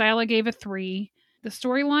 The style I gave a 3. The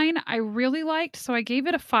storyline I really liked, so I gave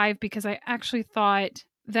it a 5 because I actually thought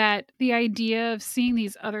that the idea of seeing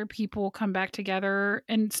these other people come back together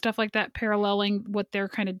and stuff like that, paralleling what they're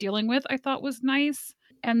kind of dealing with, I thought was nice.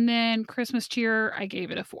 And then Christmas Cheer, I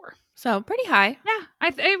gave it a 4. So pretty high.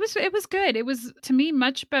 Yeah, it was good. It was, to me,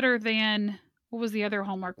 much better than, what was the other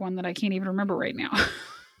Hallmark one that I can't even remember right now?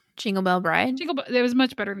 Jingle Bell Bride. It was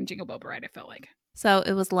much better than Jingle Bell Bride, I felt like. So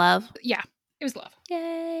it was love. Yeah, it was love.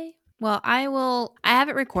 Yay. Well, I have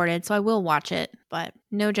it recorded, so I will watch it, but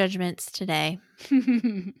no judgments today.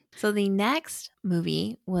 So the next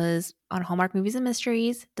movie was on Hallmark Movies and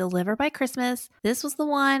Mysteries, Delivered by Christmas. This was the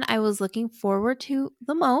one I was looking forward to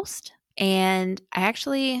the most. And I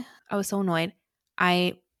was so annoyed.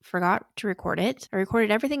 I forgot to record it. I recorded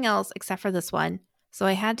everything else except for this one. So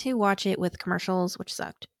I had to watch it with commercials, which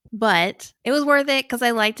sucked. But it was worth it because I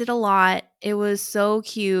liked it a lot. It was so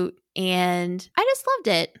cute. And I just loved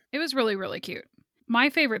it. It was really, really cute. My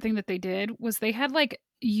favorite thing that they did was they had like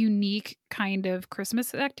unique kind of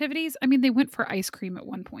Christmas activities. I mean, they went for ice cream at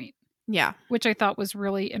one point. Yeah. Which I thought was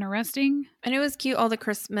really interesting. And it was cute, all the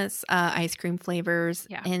Christmas ice cream flavors.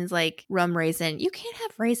 Yeah. And like rum raisin. You can't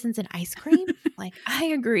have raisins in ice cream. Like, I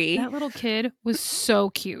agree. That little kid was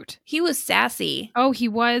so cute. He was sassy. Oh, he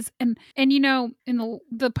was. And you know, in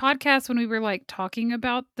the podcast when we were like talking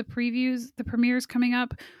about the previews, the premieres coming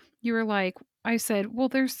up, you were like, I said, well,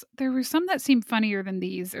 there were some that seemed funnier than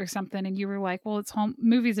these or something. And you were like, well, it's home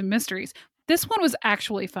movies and mysteries. This one was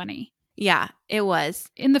actually funny. Yeah, it was.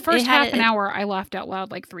 In the first half an hour, I laughed out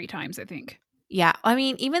loud like 3 times, I think. Yeah. I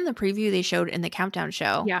mean, even the preview they showed in the countdown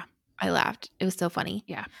show. Yeah. I laughed. It was so funny.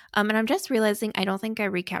 Yeah. And I'm just realizing I don't think I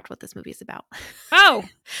recapped what this movie is about. Oh,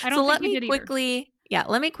 I don't so think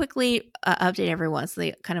let me quickly update everyone so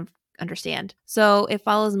they kind of understand. So it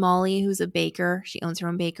follows Molly, who's a baker. She owns her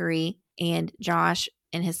own bakery, and Josh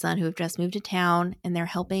and his son who have just moved to town, and they're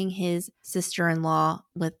helping his sister-in-law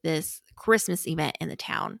with this Christmas event in the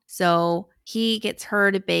town. So he gets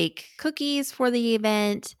her to bake cookies for the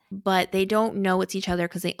event, but they don't know it's each other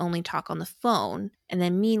because they only talk on the phone. And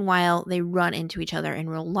then meanwhile, they run into each other in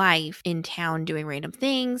real life in town doing random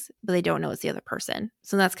things, but they don't know it's the other person.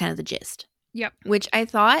 So that's kind of the gist. Yep. Which I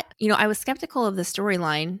thought, I was skeptical of the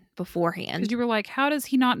storyline beforehand. Because you were like, how does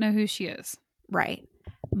he not know who she is? Right.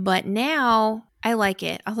 But now I like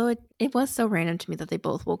it. Although it was so random to me that they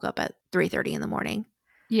both woke up at 3:30 in the morning.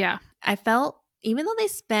 Yeah. I felt, even though they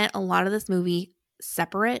spent a lot of this movie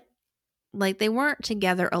separate, like they weren't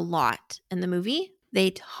together a lot in the movie.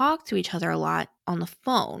 They talked to each other a lot on the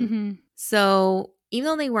phone. Mm-hmm. So even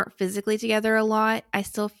though they weren't physically together a lot, I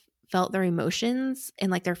still felt their emotions and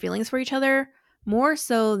like their feelings for each other more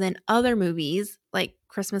so than other movies like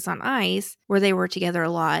Christmas on Ice, where they were together a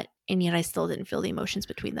lot, and yet I still didn't feel the emotions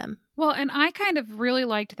between them. Well, and I kind of really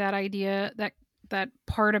liked that idea, that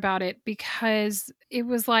part about it, because it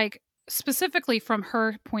was like, specifically from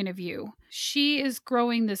her point of view, she is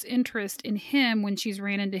growing this interest in him when she's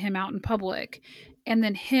ran into him out in public, and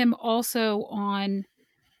then him also on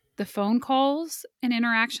the phone calls and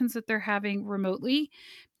interactions that they're having remotely.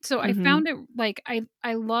 So I found it like,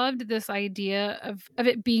 I loved this idea of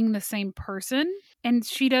it being the same person, and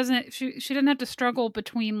she doesn't have to struggle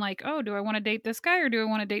between like, oh, do I want to date this guy or do I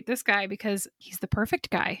want to date this guy, because he's the perfect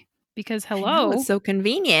guy, because hello, it's so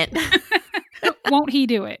convenient. Won't he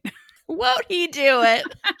do it? Won't he do it?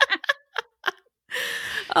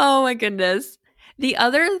 Oh my goodness. The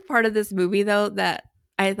other part of this movie though that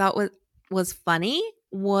I thought was funny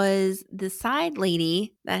was the side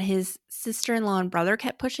lady that his sister-in-law and brother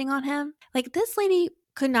kept pushing on him. Like, this lady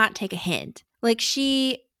could not take a hint. Like,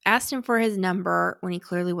 she asked him for his number when he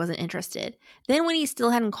clearly wasn't interested. Then when he still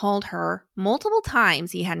hadn't called her, multiple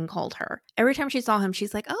times he hadn't called her. Every time she saw him,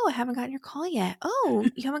 she's like, oh, I haven't gotten your call yet. Oh,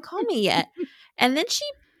 you haven't called me yet. And then she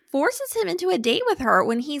forces him into a date with her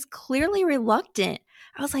when he's clearly reluctant.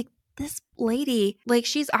 I was like, this lady, like,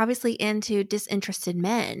 she's obviously into disinterested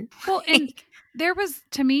men. Well, and there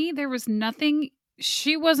was nothing,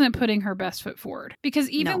 she wasn't putting her best foot forward, because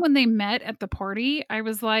even when they met at the party, I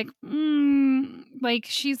was like, like,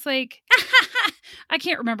 she's like, I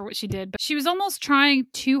can't remember what she did, but she was almost trying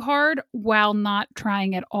too hard while not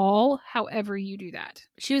trying at all. However you do that.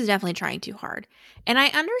 She was definitely trying too hard. And I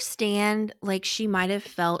understand, like, she might have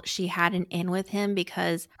felt she had an in with him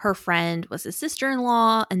because her friend was his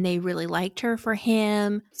sister-in-law and they really liked her for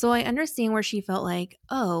him. So I understand where she felt like,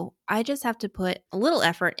 oh, I just have to put a little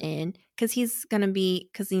effort in because he's going to be,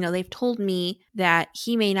 because, you know, they've told me that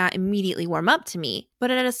he may not immediately warm up to me.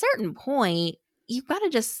 But at a certain point, you've got to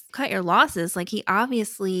just cut your losses. Like, he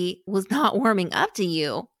obviously was not warming up to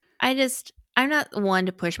you. I'm not one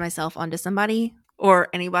to push myself onto somebody or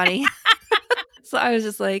anybody. So I was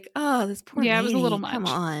just like, oh, this poor lady. It was a little much. Come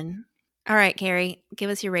on. All right, Carrie, give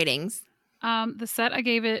us your ratings. The set, I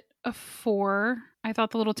gave it a 4. I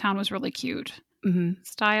thought the little town was really cute. Mm-hmm.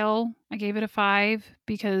 Style, I gave it a 5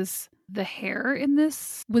 because the hair in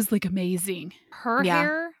this was like amazing. Her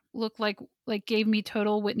hair looked like gave me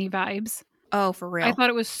total Whitney vibes. Oh, for real. I thought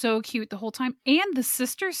it was so cute the whole time. And the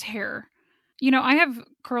sister's hair. You know, I have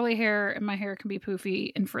curly hair and my hair can be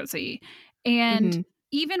poofy and frizzy. And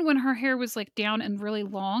even when her hair was like down and really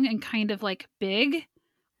long and kind of like big,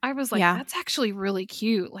 I was like, that's actually really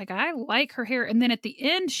cute. Like, I like her hair. And then at the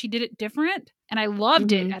end, she did it different. And I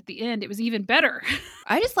loved it at the end. It was even better.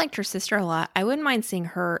 I just liked her sister a lot. I wouldn't mind seeing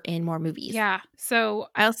her in more movies. Yeah. So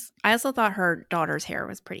I also thought her daughter's hair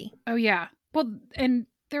was pretty. Oh, yeah. Well, and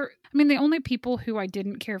the only people who I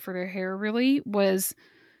didn't care for their hair really was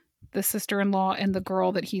the sister-in-law and the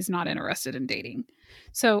girl that he's not interested in dating.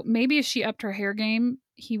 So maybe if she upped her hair game,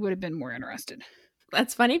 he would have been more interested.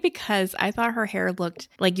 That's funny because I thought her hair looked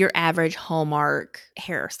like your average Hallmark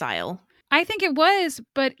hairstyle. I think it was,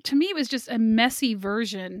 but to me, it was just a messy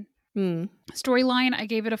version. Storyline, I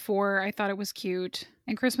gave it a 4. I thought it was cute.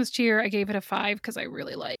 And Christmas Cheer, I gave it a 5 because I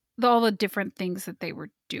really liked all the different things that they were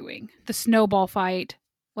doing. The snowball fight,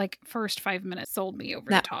 like first 5 minutes sold me over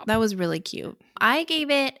the top. That was really cute. I gave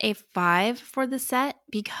it a 5 for the set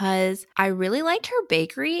because I really liked her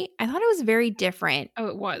bakery. I thought it was very different. Oh,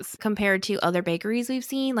 it was. Compared to other bakeries we've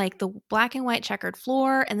seen, like the black and white checkered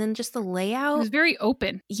floor and then just the layout. It was very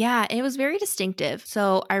open. Yeah, it was very distinctive.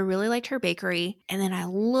 So I really liked her bakery. And then I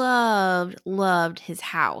loved his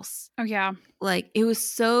house. Oh, yeah. Like, it was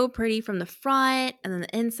so pretty from the front and then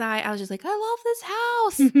the inside. I was just like, I love this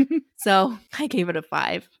house. So I gave it a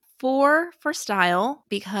 5. 4 for style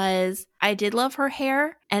because I did love her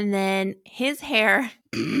hair. And then his hair.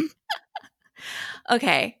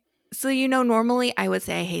 Okay. So, you know, normally I would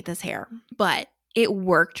say I hate this hair, but it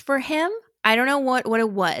worked for him. I don't know what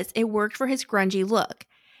it was. It worked for his grungy look.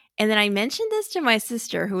 And then I mentioned this to my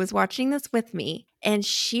sister who was watching this with me. And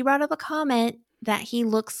she brought up a comment that he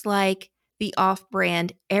looks like the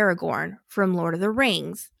off-brand Aragorn from Lord of the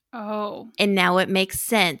Rings. Oh. And now it makes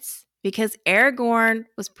sense because Aragorn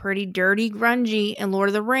was pretty dirty, grungy in Lord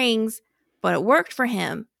of the Rings, but it worked for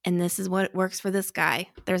him. And this is what works for this guy.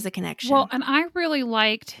 There's a connection. Well, and I really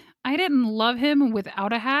I didn't love him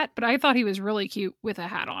without a hat, but I thought he was really cute with a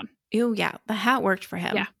hat on. Oh, yeah. The hat worked for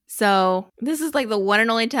him. Yeah. So this is like the one and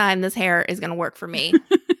only time this hair is going to work for me.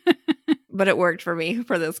 But it worked for me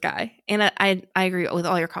for this guy. And I agree with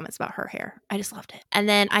all your comments about her hair. I just loved it. And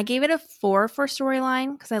then I gave it a 4 for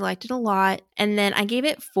storyline because I liked it a lot. And then I gave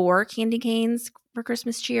it 4 candy canes for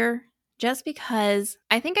Christmas cheer just because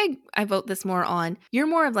I think I vote this more on, you're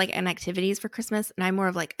more of like an activities for Christmas and I'm more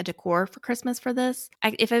of like a decor for Christmas for this.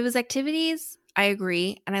 If it was activities, I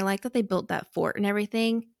agree. And I like that they built that fort and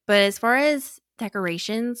everything. But as far as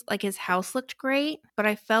decorations, like his house looked great, but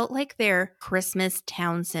I felt like their Christmas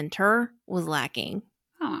town center was lacking.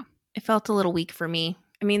 Huh. It felt a little weak for me.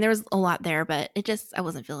 I mean, there was a lot there, but I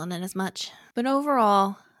wasn't feeling it as much. But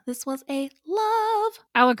overall, this was a love.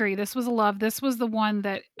 I'll agree. This was a love. This was the one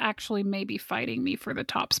that actually may be fighting me for the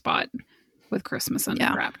top spot with Christmas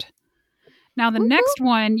Unwrapped. Now, the next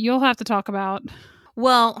one you'll have to talk about.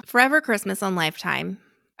 Well, Forever Christmas on Lifetime.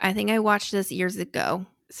 I think I watched this years ago.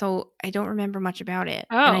 So I don't remember much about it.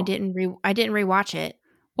 Oh. And I didn't rewatch it.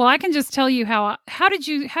 Well, I can just tell you how do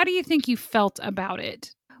you think you felt about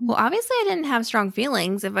it? Well, obviously I didn't have strong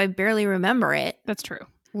feelings if I barely remember it. That's true.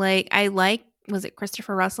 Like was it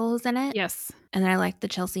Christopher Russell who's in it? Yes. And then I liked the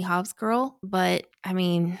Chelsea Hobbs girl, but I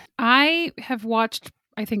mean, I have watched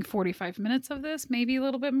I think 45 minutes of this, maybe a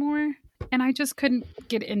little bit more, and I just couldn't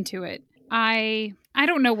get into it. I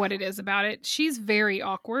don't know what it is about it. She's very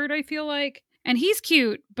awkward, I feel like. And he's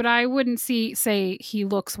cute, but I wouldn't say he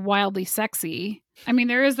looks wildly sexy. I mean,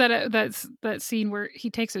 there is that scene where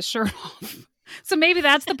he takes his shirt off. So maybe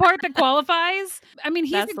that's the part that qualifies. I mean,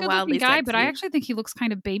 he's a good-looking guy, sexy. But I actually think he looks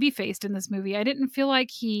kind of baby-faced in this movie. I didn't feel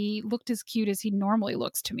like he looked as cute as he normally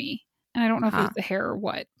looks to me. And I don't know if it Huh. was the hair or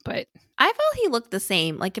what, but I felt he looked the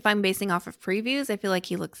same. Like if I'm basing off of previews, I feel like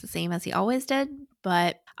he looks the same as he always did.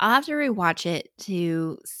 But I'll have to rewatch it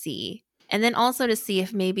to see. And then also to see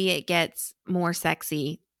if maybe it gets more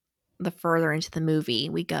sexy the further into the movie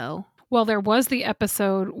we go. well, there was the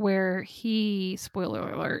episode where he,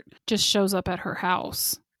 spoiler alert, just shows up at her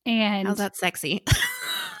house and How's that sexy?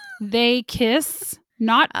 they kiss,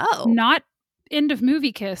 not end of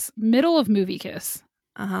movie kiss, middle of movie kiss.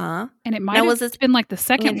 Uh-huh. And it might Now, have was this been like the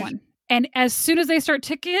second Andrew- one. And as soon as they start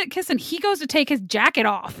kissing, he goes to take his jacket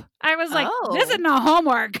off. I was like, this is not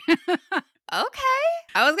homework. Okay.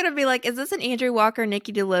 I was gonna be like, is this an Andrew Walker,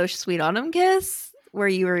 Nikki DeLoach Sweet Autumn kiss where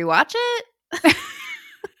you rewatch it?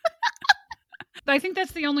 I think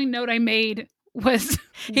that's the only note I made was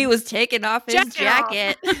He was taking off his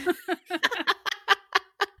jacket.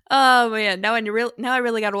 Oh man, now I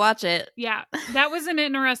really got to watch it. Yeah, that was an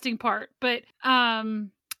interesting part, but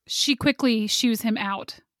she quickly shoos him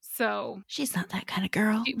out. So she's not that kind of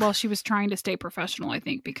girl. She was trying to stay professional, I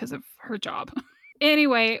think, because of her job.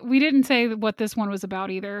 Anyway, we didn't say what this one was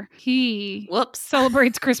about either. He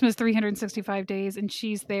celebrates Christmas 365 days, and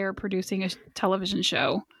she's there producing a television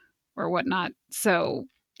show or whatnot. So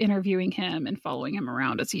interviewing him and following him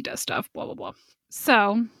around as he does stuff, blah, blah, blah.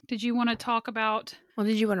 So did you want to talk about... Well,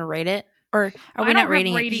 did you want to rate it? Or are we not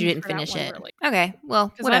rating it because you didn't finish it? Really. Okay,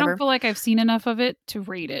 well, whatever. I don't feel like I've seen enough of it to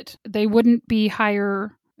rate it. They wouldn't be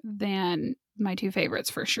higher than my two favorites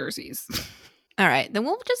for surezies. All right, then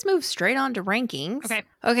we'll just move straight on to rankings.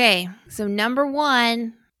 Okay, so number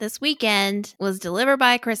 1 this weekend was Delivered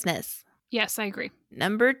by Christmas. Yes, I agree.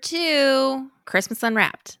 Number 2, Christmas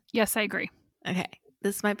Unwrapped. Yes, I agree. Okay,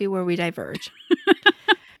 this might be where we diverge.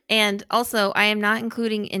 And also, I am not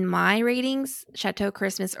including in my ratings Chateau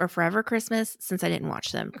Christmas or Forever Christmas since I didn't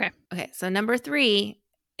watch them. Okay, so number 3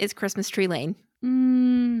 is Christmas Tree Lane.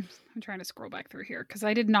 I'm trying to scroll back through here because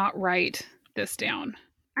I did not write this down.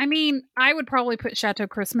 I mean, I would probably put Chateau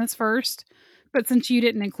Christmas first, but since you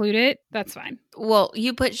didn't include it, that's fine. Well,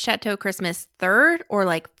 you put Chateau Christmas third or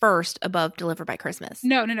like first above Delivered by Christmas?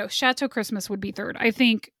 No. Chateau Christmas would be third. I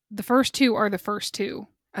think the first two are the first two.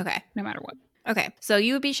 Okay. No matter what. Okay. So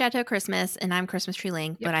you would be Chateau Christmas and I'm Christmas Tree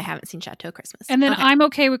Lane, but I haven't seen Chateau Christmas. And then I'm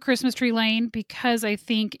okay with Christmas Tree Lane because I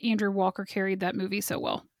think Andrew Walker carried that movie so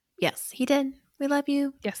well. Yes, he did. We love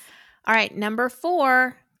you. Yes. All right. Number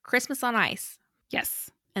 4, Christmas on Ice. Yes.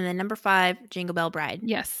 And then number 5, Jingle Bell Bride.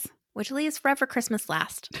 Yes. Which leaves Forever Christmas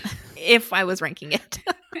last, if I was ranking it.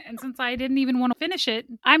 And since I didn't even want to finish it,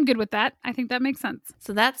 I'm good with that. I think that makes sense.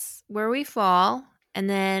 So that's where we fall. And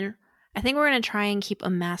then I think we're going to try and keep a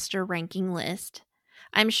master ranking list.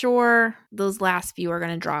 I'm sure those last few are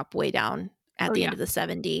going to drop way down at the end of the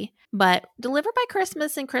 70. But Delivered by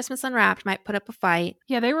Christmas and Christmas Unwrapped might put up a fight.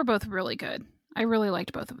 Yeah, they were both really good. I really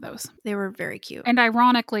liked both of those. They were very cute. And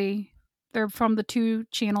ironically, they're from the 2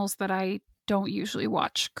 channels that I don't usually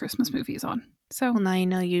watch Christmas movies on. So well, now you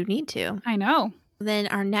know you need to. I know. Then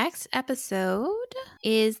our next episode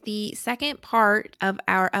is the second part of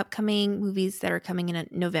our upcoming movies that are coming in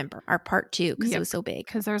November. Our part 2, because it was so big.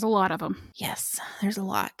 Because there's a lot of them. Yes, there's a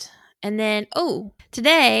lot. And then,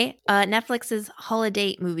 today, Netflix's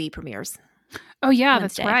Holiday movie premieres. Oh, yeah,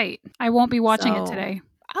 Wednesday. That's right. I won't be watching it today.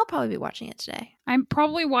 I'll probably be watching it today. I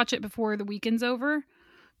probably watch it before the weekend's over,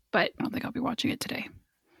 but I don't think I'll be watching it today.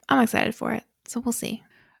 I'm excited for it, so we'll see.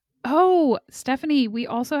 Oh, Stephanie, we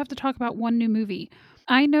also have to talk about one new movie.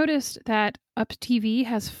 I noticed that Up TV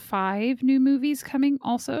has 5 new movies coming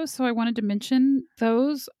also, so I wanted to mention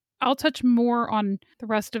those. I'll touch more on the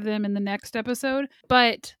rest of them in the next episode,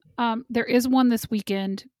 but there is one this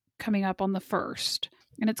weekend coming up on the 1st,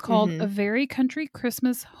 and it's called A Very Country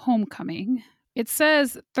Christmas Homecoming. It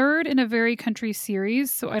says 3rd in a Very Country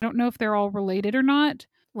series, so I don't know if they're all related or not.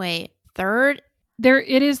 Wait, 3rd?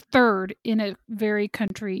 It is 3rd in a Very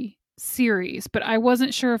Country series, but I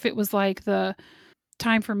wasn't sure if it was like the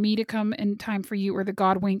Time for Me to Come and Time for You or the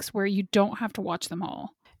Godwinks where you don't have to watch them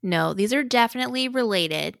all. No, these are definitely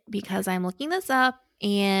related because I'm looking this up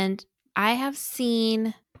and I have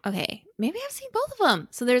seen, maybe I've seen both of them.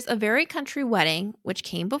 So there's A Very Country Wedding, which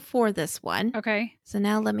came before this one. Okay. So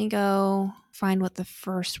now let me go find what the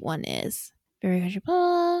first one is. Very Country,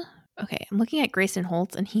 Okay, I'm looking at Grayson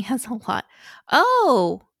Holtz and he has a lot.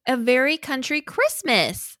 Oh, A Very Country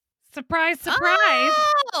Christmas. Surprise, surprise.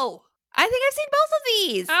 Oh, I think I've seen both of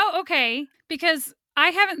these. Oh, okay. Because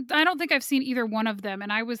I don't think I've seen either one of them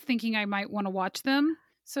and I was thinking I might want to watch them.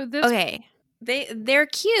 So this Okay. They're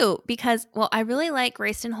cute because, I really like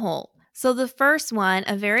Grayson Holt. So the first one,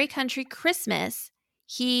 A Very Country Christmas,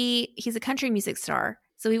 he's a country music star.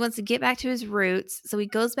 So he wants to get back to his roots. So he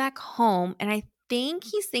goes back home and I think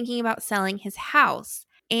he's thinking about selling his house,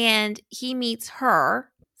 and he meets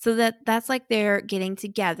her. So that's like they're getting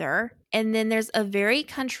together. And then there's a very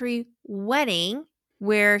country wedding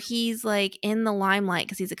where he's like in the limelight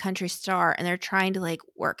because he's a country star, and they're trying to like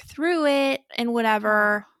work through it and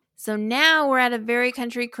whatever. So now we're at a very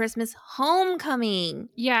country Christmas homecoming.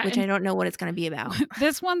 Yeah. Which I don't know what it's going to be about.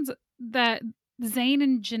 This one's that Zane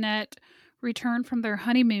and Jeanette return from their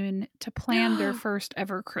honeymoon to plan their first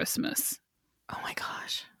ever Christmas. Oh my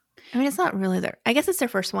gosh. I mean, it's not really I guess it's their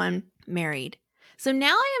first one married. So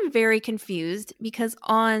now I am very confused because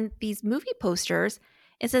on these movie posters,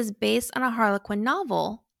 it says based on a Harlequin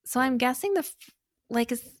novel. So I'm guessing a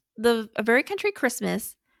Very Country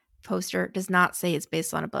Christmas poster does not say it's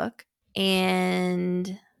based on a book.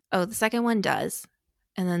 And the second one does.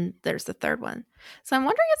 And then there's the third one. So I'm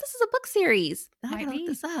wondering if this is a book series. I'm going to look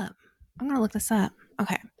this up. I'm going to look this up.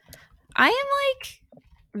 Okay. I am like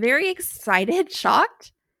very excited,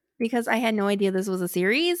 shocked, because I had no idea this was a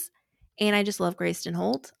series. And I just love Grayston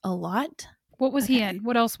Holt a lot. What was he in?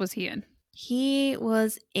 What else was he in? He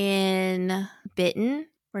was in Bitten,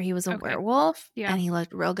 where he was a werewolf. Yeah. And he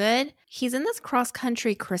looked real good. He's in this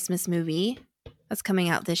cross-country Christmas movie that's coming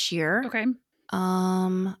out this year. Okay.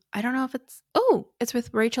 I don't know if it's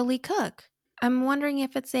with Rachel Lee Cook. I'm wondering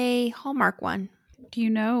if it's a Hallmark one. Do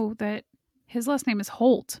you know that his last name is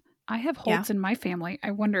Holt? I have Holts in my family.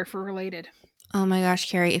 I wonder if we're related. Oh my gosh,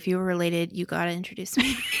 Carrie, if you were related, you got to introduce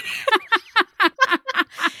me.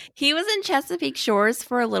 He was in Chesapeake Shores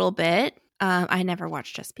for a little bit. I never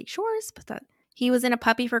watched Chesapeake Shores, but he was in A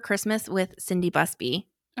Puppy for Christmas with Cindy Busby,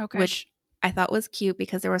 which I thought was cute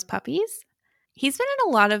because there was puppies. He's been in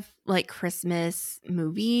a lot of like Christmas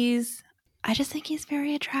movies. I just think he's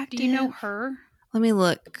very attractive. Do you know her? Let me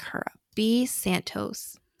look her up. B.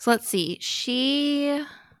 Santos. So let's see. She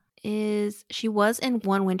was in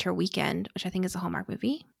One Winter Weekend, which I think is a Hallmark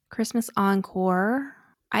movie. Christmas Encore.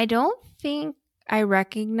 I don't think I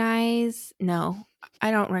recognize. No,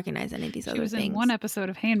 I don't recognize any of these other things. She was in one episode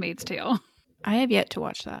of Handmaid's Tale. I have yet to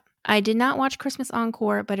watch that. I did not watch Christmas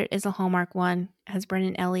Encore, but it is a Hallmark one. It has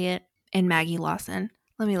Brendan Elliott and Maggie Lawson.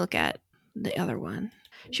 Let me look at the other one.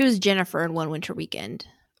 She was Jennifer in One Winter Weekend.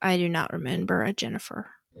 I do not remember a Jennifer.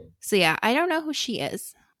 So yeah, I don't know who she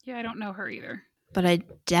is. Yeah, I don't know her either. But I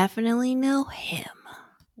definitely know him.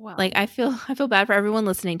 Well, like I feel bad for everyone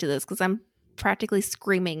listening to this because I'm practically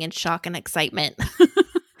screaming in shock and excitement.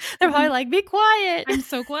 They're probably like, be quiet. I'm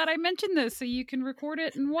so glad I mentioned this so you can record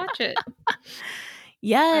it and watch it.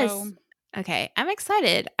 Yes. Okay, I'm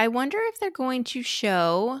excited. I wonder if they're going to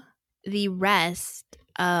show the rest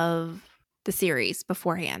of the series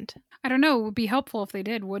beforehand. I don't know. It would be helpful if they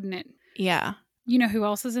did, wouldn't it? Yeah. You know who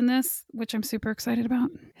else is in this, which I'm super excited about?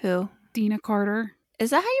 Who? Dina Carter. Is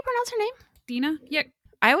that how you pronounce her name? Dina? Yeah.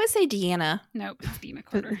 I always say Deanna. Nope, it's Dina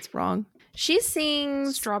Carter. It's wrong. She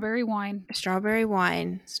sings Strawberry Wine. Strawberry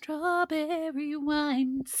Wine. Strawberry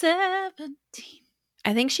Wine 17.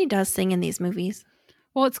 I think she does sing in these movies.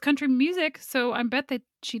 Well, it's country music, so I bet that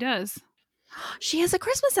she does. She has a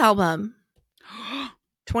Christmas album.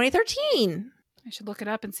 2013. I should look it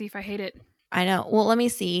up and see if I hate it. I know. Well, let me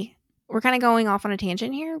see. We're kind of going off on a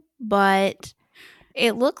tangent here, but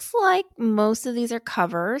it looks like most of these are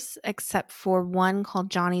covers except for one called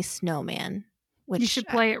Johnny Snowman. Which you should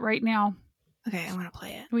play it right now. Okay, I'm going to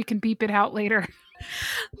play it. We can beep it out later.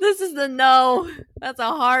 This is the no. That's a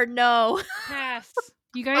hard no. Pass.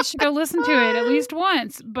 You guys should go listen to it at least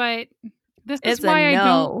once, but this is why I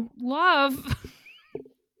don't love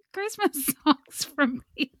Christmas songs from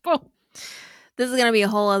people. This is going to be a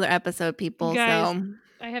whole other episode, people. Guys, so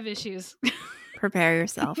I have issues. Prepare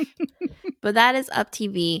yourself. But that is Up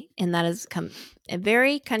TV, and that is a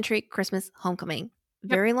Very Country Christmas Homecoming.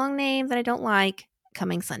 Very long name that I don't like.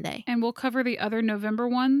 Coming Sunday. And we'll cover the other November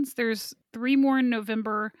ones. There's 3 more in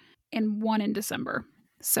November and 1 in December.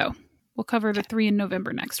 So we'll cover the 3 in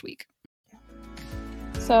November next week.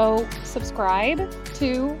 So subscribe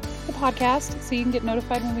to the podcast so you can get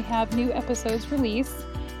notified when we have new episodes released.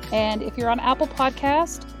 And if you're on Apple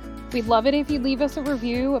Podcast, we'd love it if you leave us a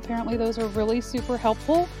review. Apparently those are really super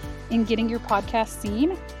helpful in getting your podcast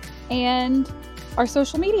seen. And our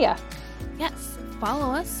social media. Yes.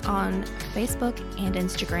 Follow us on Facebook and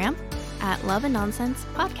Instagram at Love and Nonsense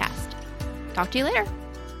Podcast. Talk to you later.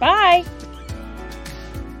 Bye.